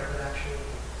been there, but actually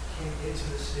came into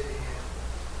the city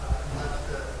and left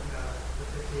the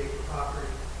 50-acre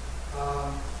property. I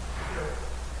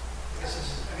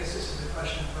guess this is a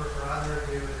question for either of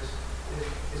you: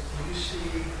 is do you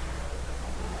see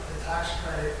the tax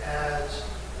credit as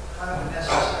kind of a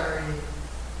necessary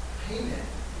payment?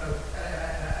 I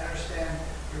understand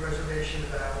your reservation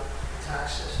about the tax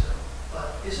system,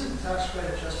 but isn't the tax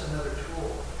credit just another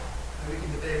tool? And we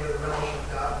can debate whether relish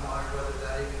have gotten on or whether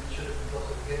that even should have been built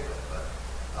to begin with. But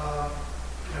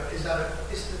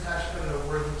is the tax credit a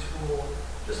worthy tool,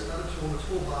 just another tool in the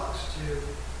toolbox to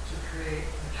create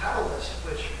a catalyst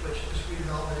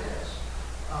development is,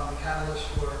 the catalyst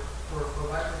for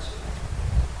vibrancy.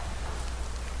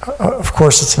 Of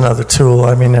course, it's another tool.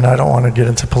 I mean, and I don't want to get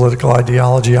into political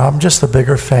ideology. I'm just a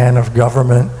bigger fan of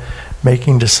government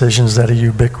making decisions that are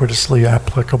ubiquitously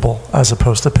applicable as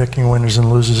opposed to picking winners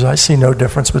and losers. I see no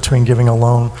difference between giving a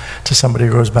loan to somebody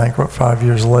who goes bankrupt 5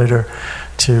 years later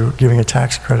to giving a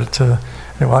tax credit to,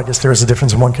 well, I guess there is a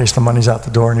difference. In one case, the money's out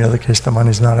the door. In the other case, the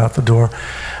money's not out the door.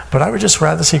 But I would just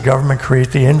rather see government create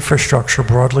the infrastructure,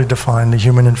 broadly defined, the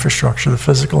human infrastructure, the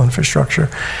physical infrastructure,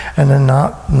 and then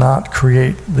not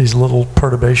create these little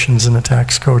perturbations in the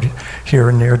tax code here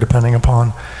and there, depending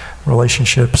upon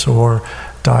relationships or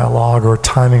dialogue or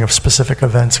timing of specific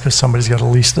events because somebody's got a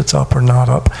lease that's up or not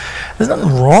up. There's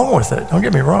nothing wrong with it. Don't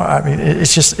get me wrong. I mean,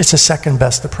 it's a second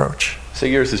best approach. So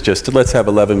yours is just let's have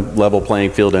a level playing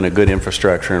field and a good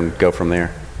infrastructure and go from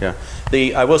there. Yeah.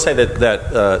 I will say that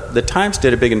the Times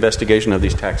did a big investigation of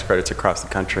these tax credits across the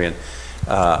country, and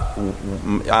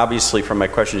obviously from my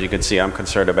questions you can see I'm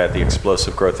concerned about the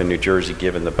explosive growth in New Jersey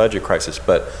given the budget crisis,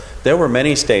 but there were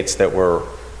many states that were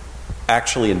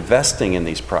actually investing in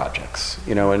these projects,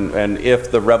 and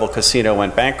if the Rebel Casino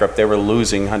went bankrupt, they were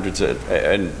losing hundreds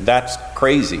and that's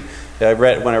crazy.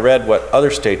 When I read what other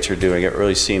states are doing, it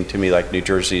really seemed to me like New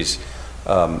Jersey's,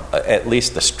 at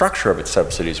least the structure of its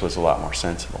subsidies was a lot more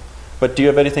sensible. But do you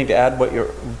have anything to add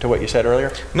to what you said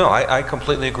earlier? No, I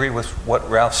completely agree with what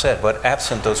Ralph said, but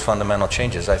absent those fundamental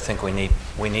changes, I think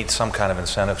we need some kind of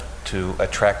incentive to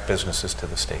attract businesses to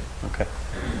the state. Okay.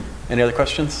 Any other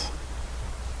questions?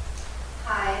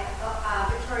 Hi,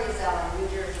 Victoria Zella, New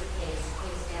Jersey PACE.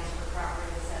 PACE stands for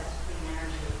Property Assessed Clean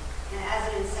Energy. And as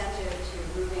an incentive to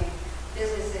moving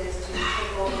businesses to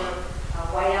take over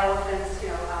white elephants,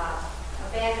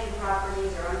 abandoned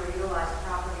properties or underutilized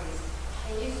properties,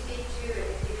 can you speak to,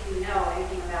 if you know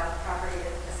anything about Property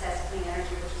Assessed Clean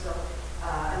Energy, which is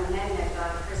an amendment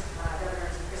on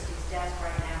Governor Christie's desk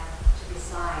right now to be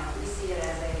signed? We see it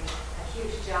as a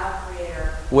huge job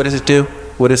creator. What does it do?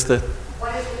 What does the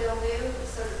bill do?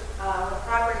 So,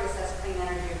 Property Assessed Clean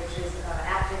Energy, which is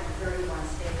active in 31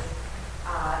 states,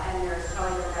 and there's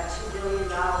probably about $2 billion,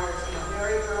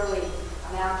 very early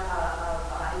amount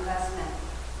of investment.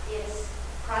 It's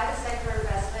private sector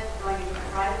investment going into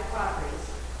private properties,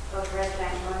 both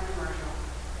residential and commercial,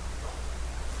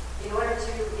 in order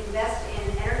to invest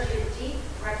in energy, deep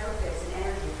retrofits in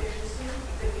energy efficiency.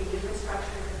 It could be new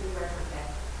construction, it could be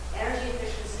retrofit. Energy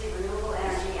efficiency, renewable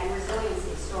energy, and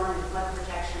resiliency, storm and flood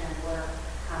protection, and water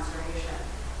conservation.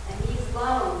 And these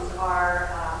loans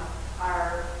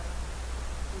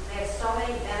they have so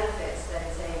many benefits that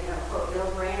it's a, quote,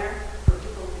 no-brainer for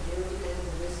people to do because it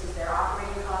reduces their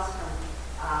operating costs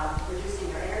from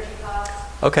reducing their energy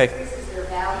costs. Okay. Increases their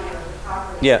value of the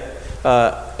property. Yeah.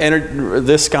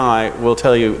 This guy will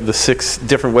tell you the 6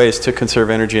 different ways to conserve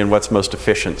energy and what's most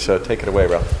efficient. So take it away,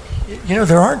 Ralph.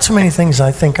 There aren't too many things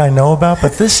I think I know about,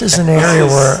 but this is an area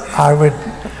where I would.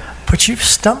 But you've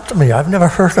stumped me. I've never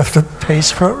heard of the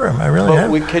PACE program. I really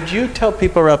haven't. Could you tell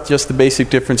people, Ralph, just the basic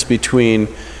difference between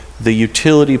the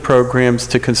utility programs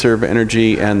to conserve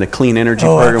energy and the clean energy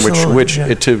program, which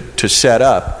to set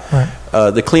up? Right.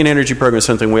 The clean energy program is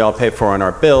something we all pay for on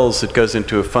our bills. It goes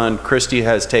into a fund. Christie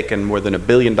has taken more than $1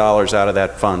 billion out of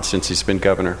that fund since he's been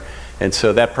governor. And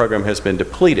so that program has been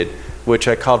depleted, which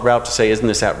I called Ralph to say, isn't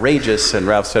this outrageous? And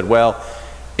Ralph said, well,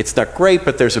 it's not great,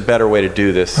 but there's a better way to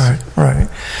do this. Right.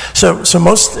 So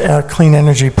most clean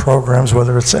energy programs,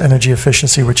 whether it's energy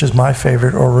efficiency, which is my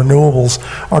favorite, or renewables,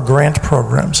 are grant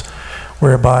programs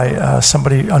whereby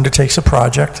somebody undertakes a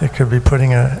project. It could be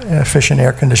putting an efficient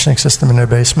air conditioning system in their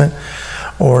basement,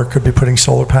 or it could be putting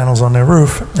solar panels on their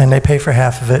roof, and they pay for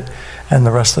half of it, and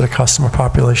the rest of the customer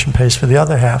population pays for the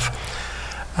other half.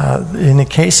 In the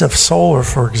case of solar,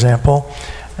 for example,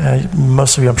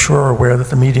 most of you, I'm sure, are aware that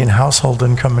the median household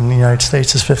income in the United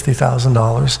States is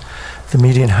 $50,000. The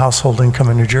median household income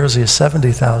in New Jersey is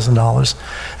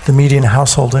 $70,000. The median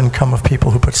household income of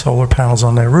people who put solar panels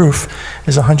on their roof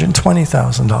is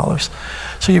 $120,000.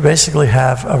 So you basically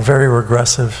have a very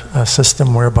regressive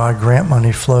system whereby grant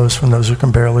money flows from those who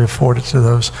can barely afford it to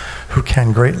those who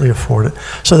can greatly afford it.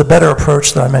 So the better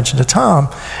approach that I mentioned to Tom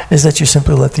is that you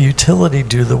simply let the utility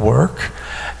do the work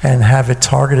and have it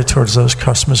targeted towards those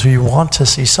customers who you want to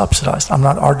see subsidized. I'm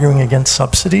not arguing against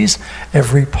subsidies.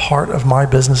 Every part of my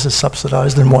business is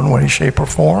subsidized in one way, shape, or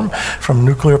form, from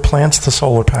nuclear plants to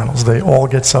solar panels. They all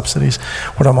get subsidies.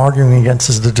 What I'm arguing against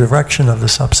is the direction of the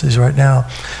subsidies right now.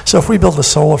 So if we build a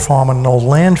solar farm on an old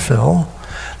landfill,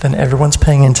 then everyone's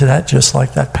paying into that just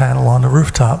like that panel on the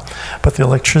rooftop. But the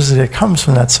electricity that comes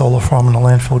from that solar farm and the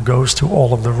landfill goes to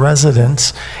all of the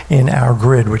residents in our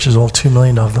grid, which is all 2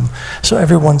 million of them. So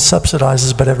everyone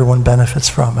subsidizes, but everyone benefits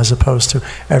from, as opposed to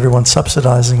everyone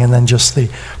subsidizing and then just the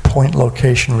point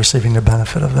location receiving the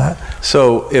benefit of that.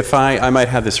 So if I might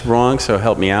have this wrong, so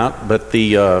help me out, but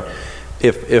the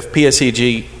if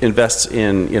PSEG invests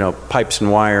in pipes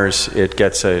and wires, it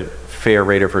gets a fair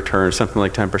rate of return, something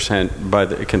like 10%.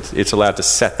 But it's allowed to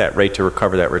set that rate to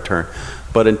recover that return.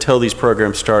 But until these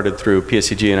programs started through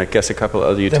PSEG and I guess a couple of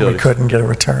other utilities, then we couldn't get a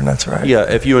return. That's right. Yeah,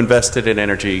 if you invested in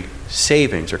energy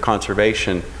savings or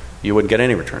conservation, you wouldn't get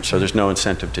any return. So there's no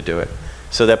incentive to do it.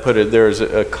 So that there's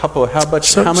a couple. How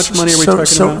much money are we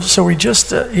talking about? So we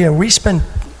just we spend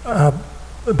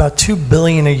about $2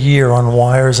 billion a year on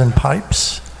wires and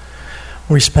pipes.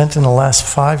 We spent in the last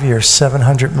 5 years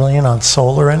 $700 million on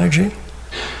solar energy,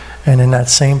 and in that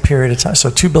same period of time,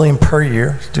 so $2 billion per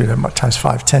year. Do that times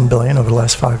 5, $10 billion over the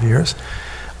last 5 years.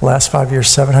 Last 5 years,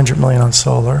 $700 million on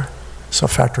solar, so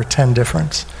factor 10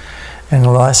 difference. And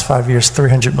in the last 5 years,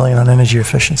 $300 million on energy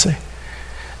efficiency.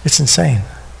 It's insane.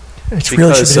 It's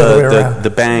because really should be the other way around. The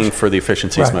bang for the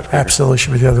efficiency is much bigger. Absolutely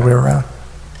should be the other way around.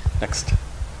 Next.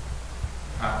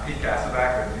 Pete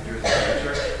Castleback of New Jersey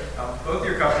Future. Both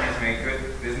your companies made good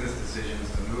business decisions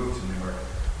to move to Newark.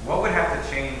 What would have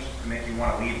to change to make you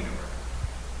want to leave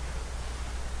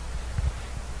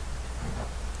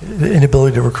Newark? The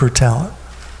inability to recruit talent.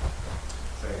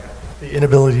 Say again? The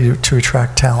inability to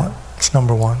attract talent. It's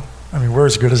number one. I mean, we're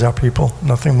as good as our people.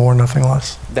 Nothing more, nothing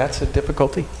less. That's a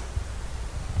difficulty.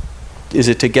 Is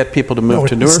it to get people to move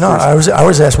to Newark? It's not. I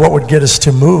was asked what would get us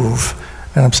to move,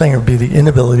 and I'm saying it would be the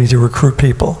inability to recruit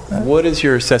people. What is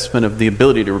your assessment of the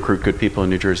ability to recruit good people in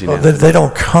New Jersey now? They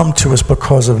don't come to us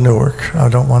because of Newark. I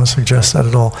don't want to suggest that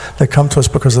at all. They come to us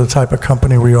because of the type of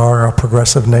company we are, our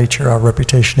progressive nature, our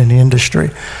reputation in the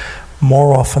industry.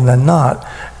 More often than not,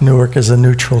 Newark is a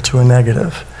neutral to a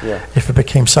negative. Yeah. If it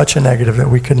became such a negative that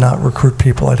we could not recruit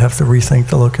people, I'd have to rethink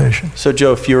the location. So,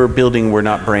 Joe, if your building were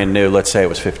not brand new, let's say it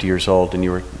was 50 years old, and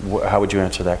how would you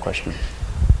answer that question?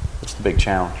 What's the big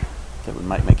challenge that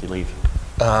might make you leave?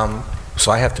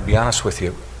 So I have to be honest with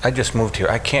you. I just moved here.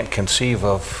 I can't conceive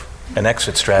of an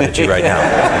exit strategy right now.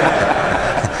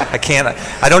 I can't.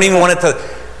 I don't even want it to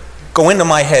go into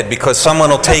my head because someone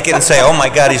will take it and say, "Oh my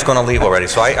God, he's going to leave already."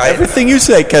 So everything you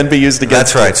say can be used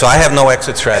against. That's right. So I have no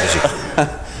exit strategy.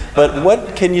 But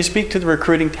what can you speak to the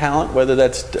recruiting talent? Whether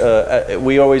that's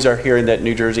we always are hearing that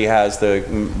New Jersey has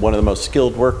one of the most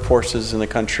skilled workforces in the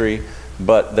country,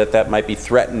 but that might be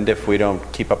threatened if we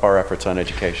don't keep up our efforts on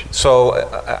education. So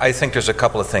I think there's a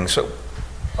couple of things. So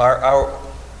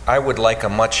I would like a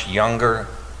much younger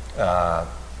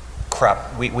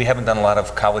crop. We haven't done a lot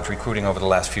of college recruiting over the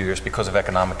last few years because of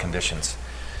economic conditions.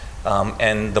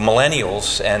 And the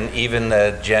millennials and even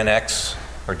the Gen X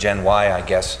or Gen Y, I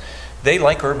guess, they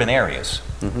like urban areas.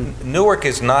 Mm-hmm. Newark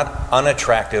is not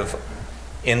unattractive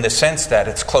in the sense that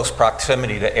it's close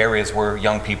proximity to areas where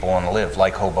young people want to live,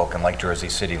 like Hoboken, like Jersey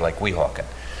City, like Weehawken.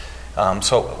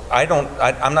 So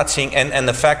I'm not seeing, and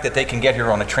the fact that they can get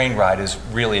here on a train ride is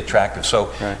really attractive. So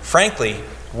frankly,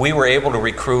 we were able to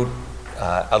recruit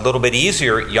a little bit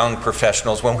easier young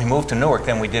professionals when we moved to Newark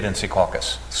than we did in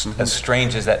Secaucus, as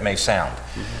strange as that may sound.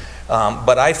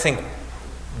 But I think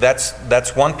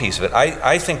that's one piece of it.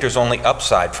 I think there's only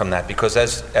upside from that because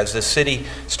as the city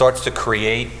starts to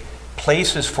create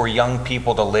places for young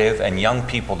people to live and young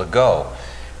people to go,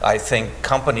 I think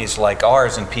companies like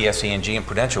ours and PSEG and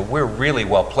Prudential, we're really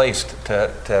well placed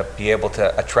to be able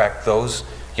to attract those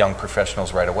young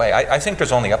professionals right away. I think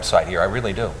there's only upside here. I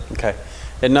really do. Okay.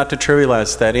 And not to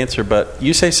trivialize that answer, but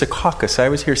you say Secaucus. I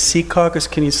always hear Secaucus.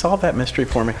 Can you solve that mystery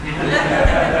for me?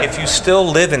 If you still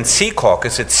live in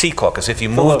Secaucus, it's Secaucus. If you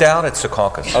moved out, it's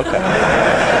Secaucus. Okay.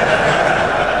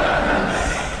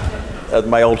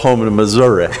 My old home in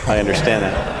Missouri. I understand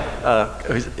that.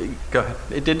 Go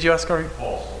ahead. Didn't you ask already?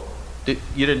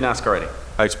 You didn't ask already.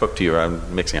 I spoke to you. I'm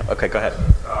mixing up. Okay, go ahead.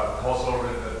 Paul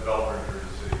Silverman, a developer in Jersey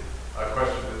City. A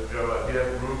question to Joe. Do you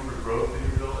have room for growth in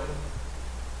your building?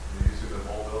 Are you using the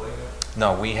whole building yet?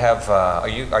 No, we have. Are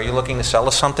you looking to sell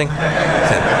us something?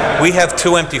 We have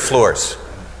 2 empty floors.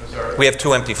 I'm sorry? We have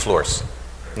 2 empty floors.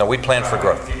 No, we plan for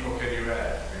growth. How many people can you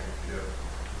add?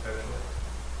 Potentially?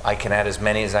 I can add as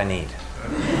many as I need.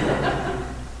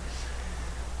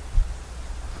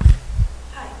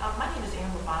 My name is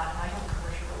Ann Labat, and I have a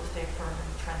commercial real estate firm in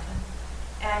Trenton.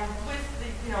 And with the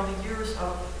years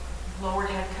of lowered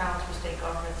headcounts with state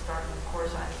government, starting with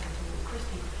Corzine and continuing with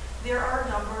Christie, there are a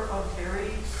number of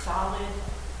very solid,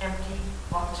 empty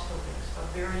office buildings of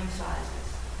varying sizes.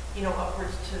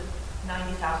 Upwards to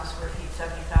 90,000 square feet,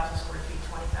 70,000 square feet,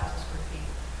 20,000 square feet.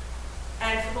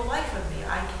 And for the life of me,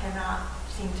 I cannot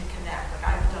seem to connect.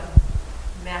 Like, I've done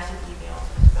massive emails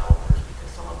to developers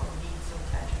because some of them need some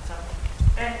attention.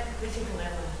 And they seem to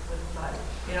land with mud,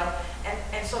 you know.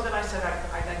 And so then I said,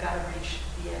 I got to reach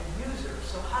the end user.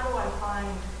 So how do I find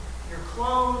your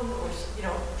clone, or, you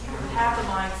know, people who have the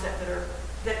mindset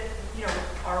that you know,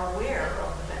 are aware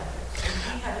of the benefits. And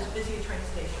we have as busy a train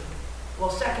station, well,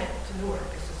 second to Newark,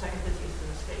 it's the second busiest in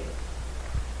the state.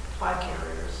 5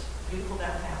 carriers, beautiful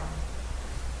downtown.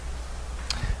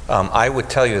 I would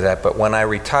tell you that, but when I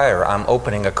retire, I'm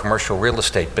opening a commercial real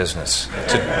estate business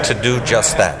to do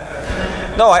just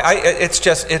that. No, it's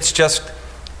just,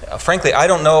 frankly, I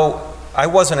don't know. I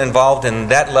wasn't involved in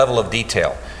that level of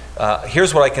detail.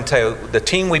 Here's what I can tell you. The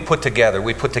team we put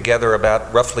together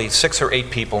about roughly 6 or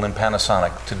 8 people in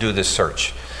Panasonic to do this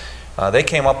search. They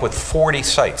came up with 40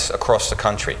 sites across the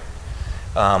country.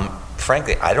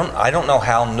 Frankly, I don't know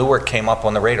how Newark came up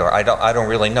on the radar. I don't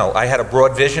really know. I had a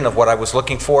broad vision of what I was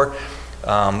looking for.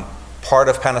 Part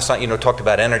of Panasonic, you know, talked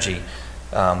about energy.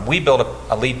 We built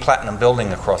a LEED Platinum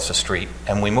building across the street,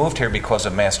 and we moved here because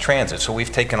of mass transit. So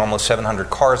we've taken almost 700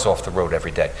 cars off the road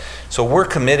every day. So we're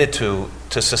committed to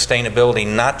sustainability,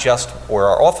 not just where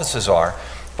our offices are,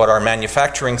 but our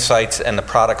manufacturing sites and the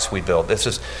products we build. This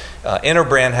is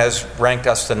Interbrand has ranked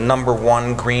us the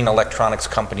 #1 green electronics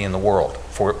company in the world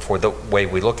for the way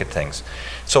we look at things.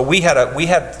 So we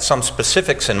had some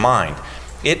specifics in mind.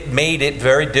 It made it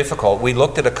very difficult. We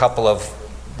looked at a couple of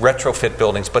retrofit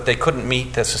buildings, but they couldn't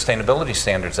meet the sustainability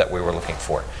standards that we were looking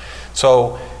for.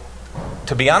 So,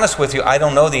 to be honest with you, I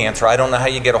don't know the answer. I don't know how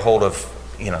you get a hold of,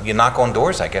 you know, you knock on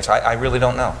doors, I guess. I really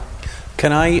don't know.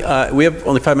 Can I, we have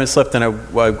only 5 minutes left, and I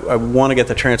want to get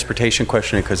the transportation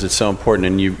question in because it's so important,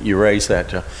 and you raised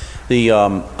that.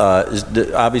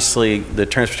 Obviously, the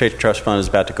Transportation Trust Fund is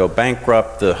about to go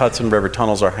bankrupt. The Hudson River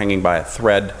tunnels are hanging by a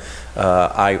thread.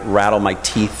 I rattle my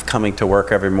teeth coming to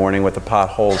work every morning with the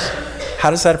potholes. How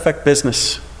does that affect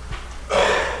business?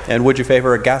 And would you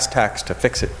favor a gas tax to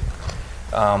fix it?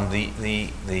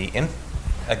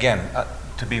 Again,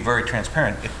 to be very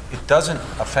transparent, it doesn't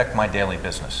affect my daily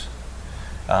business.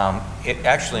 It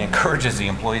actually encourages the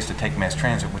employees to take mass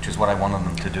transit, which is what I wanted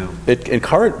them to do.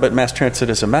 But mass transit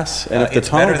is a mess. And if the it's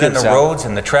tunnel better than the roads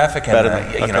and the traffic,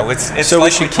 and you know, it's so like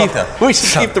we should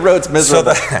keep the roads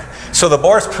miserable. So the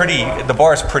bar's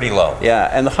pretty low. Yeah,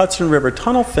 and the Hudson River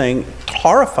Tunnel thing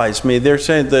horrifies me. They're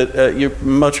saying that you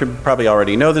probably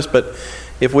already know this, but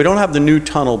if we don't have the new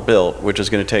tunnel built, which is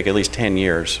going to take at least 10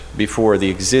 years before the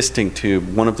existing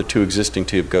tube, one of the 2 existing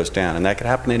tubes goes down, and that could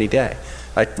happen any day.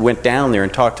 I went down there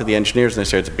and talked to the engineers, and they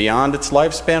said it's beyond its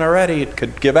lifespan already. It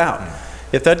could give out.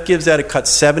 If that gives out, it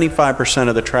cuts 75%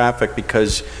 of the traffic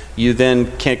because you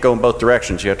then can't go in both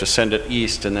directions. You have to send it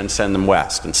east and then send them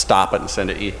west and stop it and send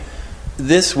it east.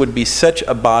 This would be such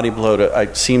a body blow to,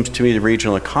 it seems to me, the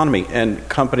regional economy. And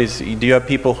companies, do you have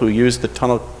people who use the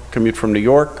tunnel commute from New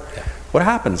York? Yeah. What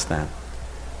happens then?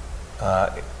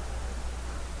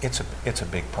 It's a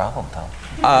big problem, Tom.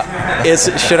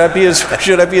 Should I be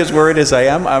as worried as I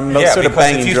am? I'm sort of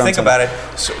banging if you drums think about it,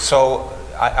 so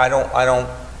I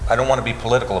don't want to be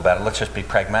political about it. Let's just be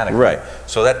pragmatic. Right.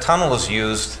 So that tunnel is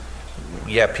used.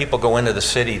 Yeah, people go into the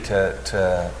city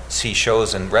to see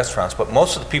shows and restaurants, but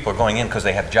most of the people are going in because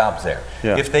they have jobs there.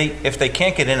 Yeah. If they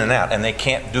can't get in and out and they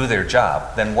can't do their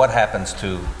job, then what happens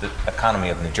to the economy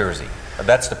of New Jersey?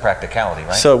 That's the practicality,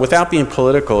 right? So, without being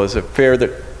political, is it fair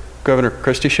that Governor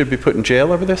Christie should be put in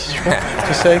jail over this?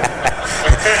 To say?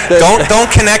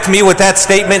 Don't connect me with that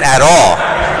statement at all.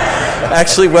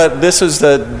 Actually, this is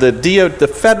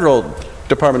the federal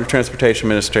Department of Transportation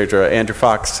Administrator Andrew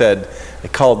Fox said,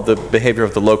 called the behavior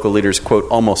of the local leaders, quote,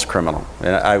 almost criminal.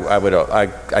 And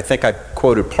I think I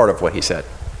quoted part of what he said.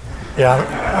 Yeah,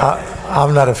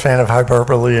 I'm not a fan of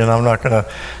hyperbole, and I'm not going to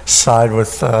side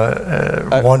with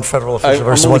one federal official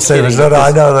versus one state official. No,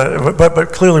 I know that,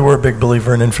 but clearly we're a big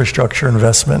believer in infrastructure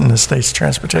investment in the state's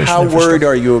transportation. How worried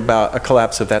are you about a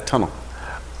collapse of that tunnel?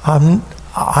 I'm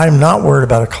not worried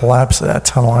about a collapse of that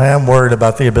tunnel. I am worried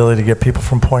about the ability to get people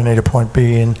from point A to point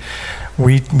B, and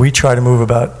we try to move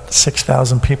about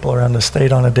 6,000 people around the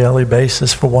state on a daily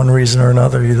basis for one reason or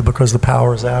another, either because the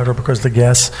power is out or because the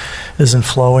gas isn't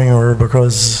flowing or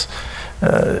because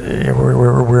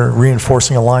we're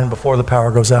reinforcing a line before the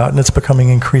power goes out, and it's becoming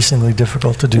increasingly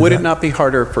difficult to do Would that. it not be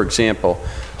harder, for example,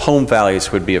 home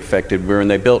values would be affected? When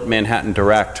they built Manhattan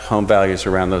Direct, home values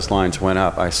around those lines went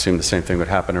up. I assume the same thing would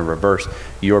happen in reverse.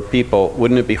 Your people,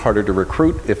 wouldn't it be harder to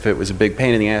recruit if it was a big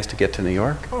pain in the ass to get to New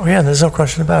York? Oh, yeah, there's no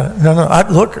question about it. No,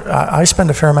 I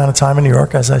spend a fair amount of time in New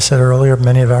York. As I said earlier,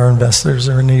 many of our investors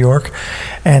are in New York,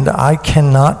 and I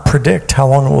cannot predict how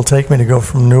long it will take me to go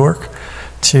from Newark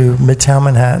to Midtown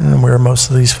Manhattan, where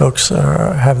most of these folks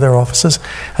have their offices.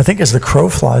 I think as the crow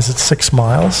flies, it's 6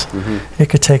 miles. It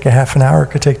could take a half an hour.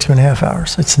 It could take 2.5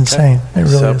 hours. It's insane. It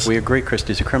really is. We agree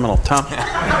Christie's a criminal. Tom? On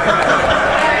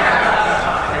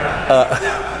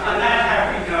that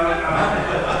happy note,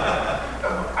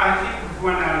 I think we've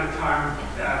run out of time.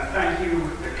 Thank you.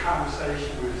 The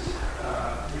conversation was,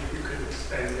 we could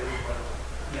extend it, but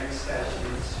next session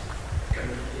is going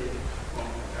to be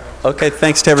momentarily. Okay,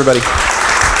 thanks to everybody.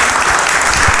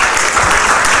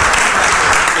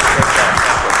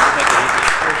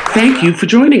 Thank you for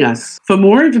joining us. For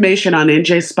more information on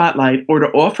NJ Spotlight or to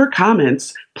offer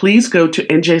comments, please go to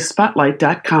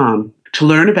njspotlight.com. To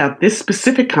learn about this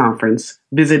specific conference,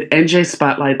 visit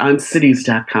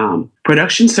njspotlightoncities.com.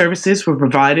 Production services were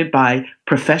provided by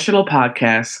Professional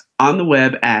Podcasts on the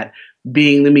web at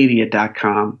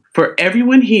beingthemedia.com. For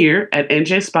everyone here at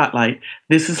NJ Spotlight,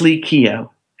 this is Lee Keough.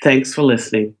 Thanks for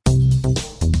listening.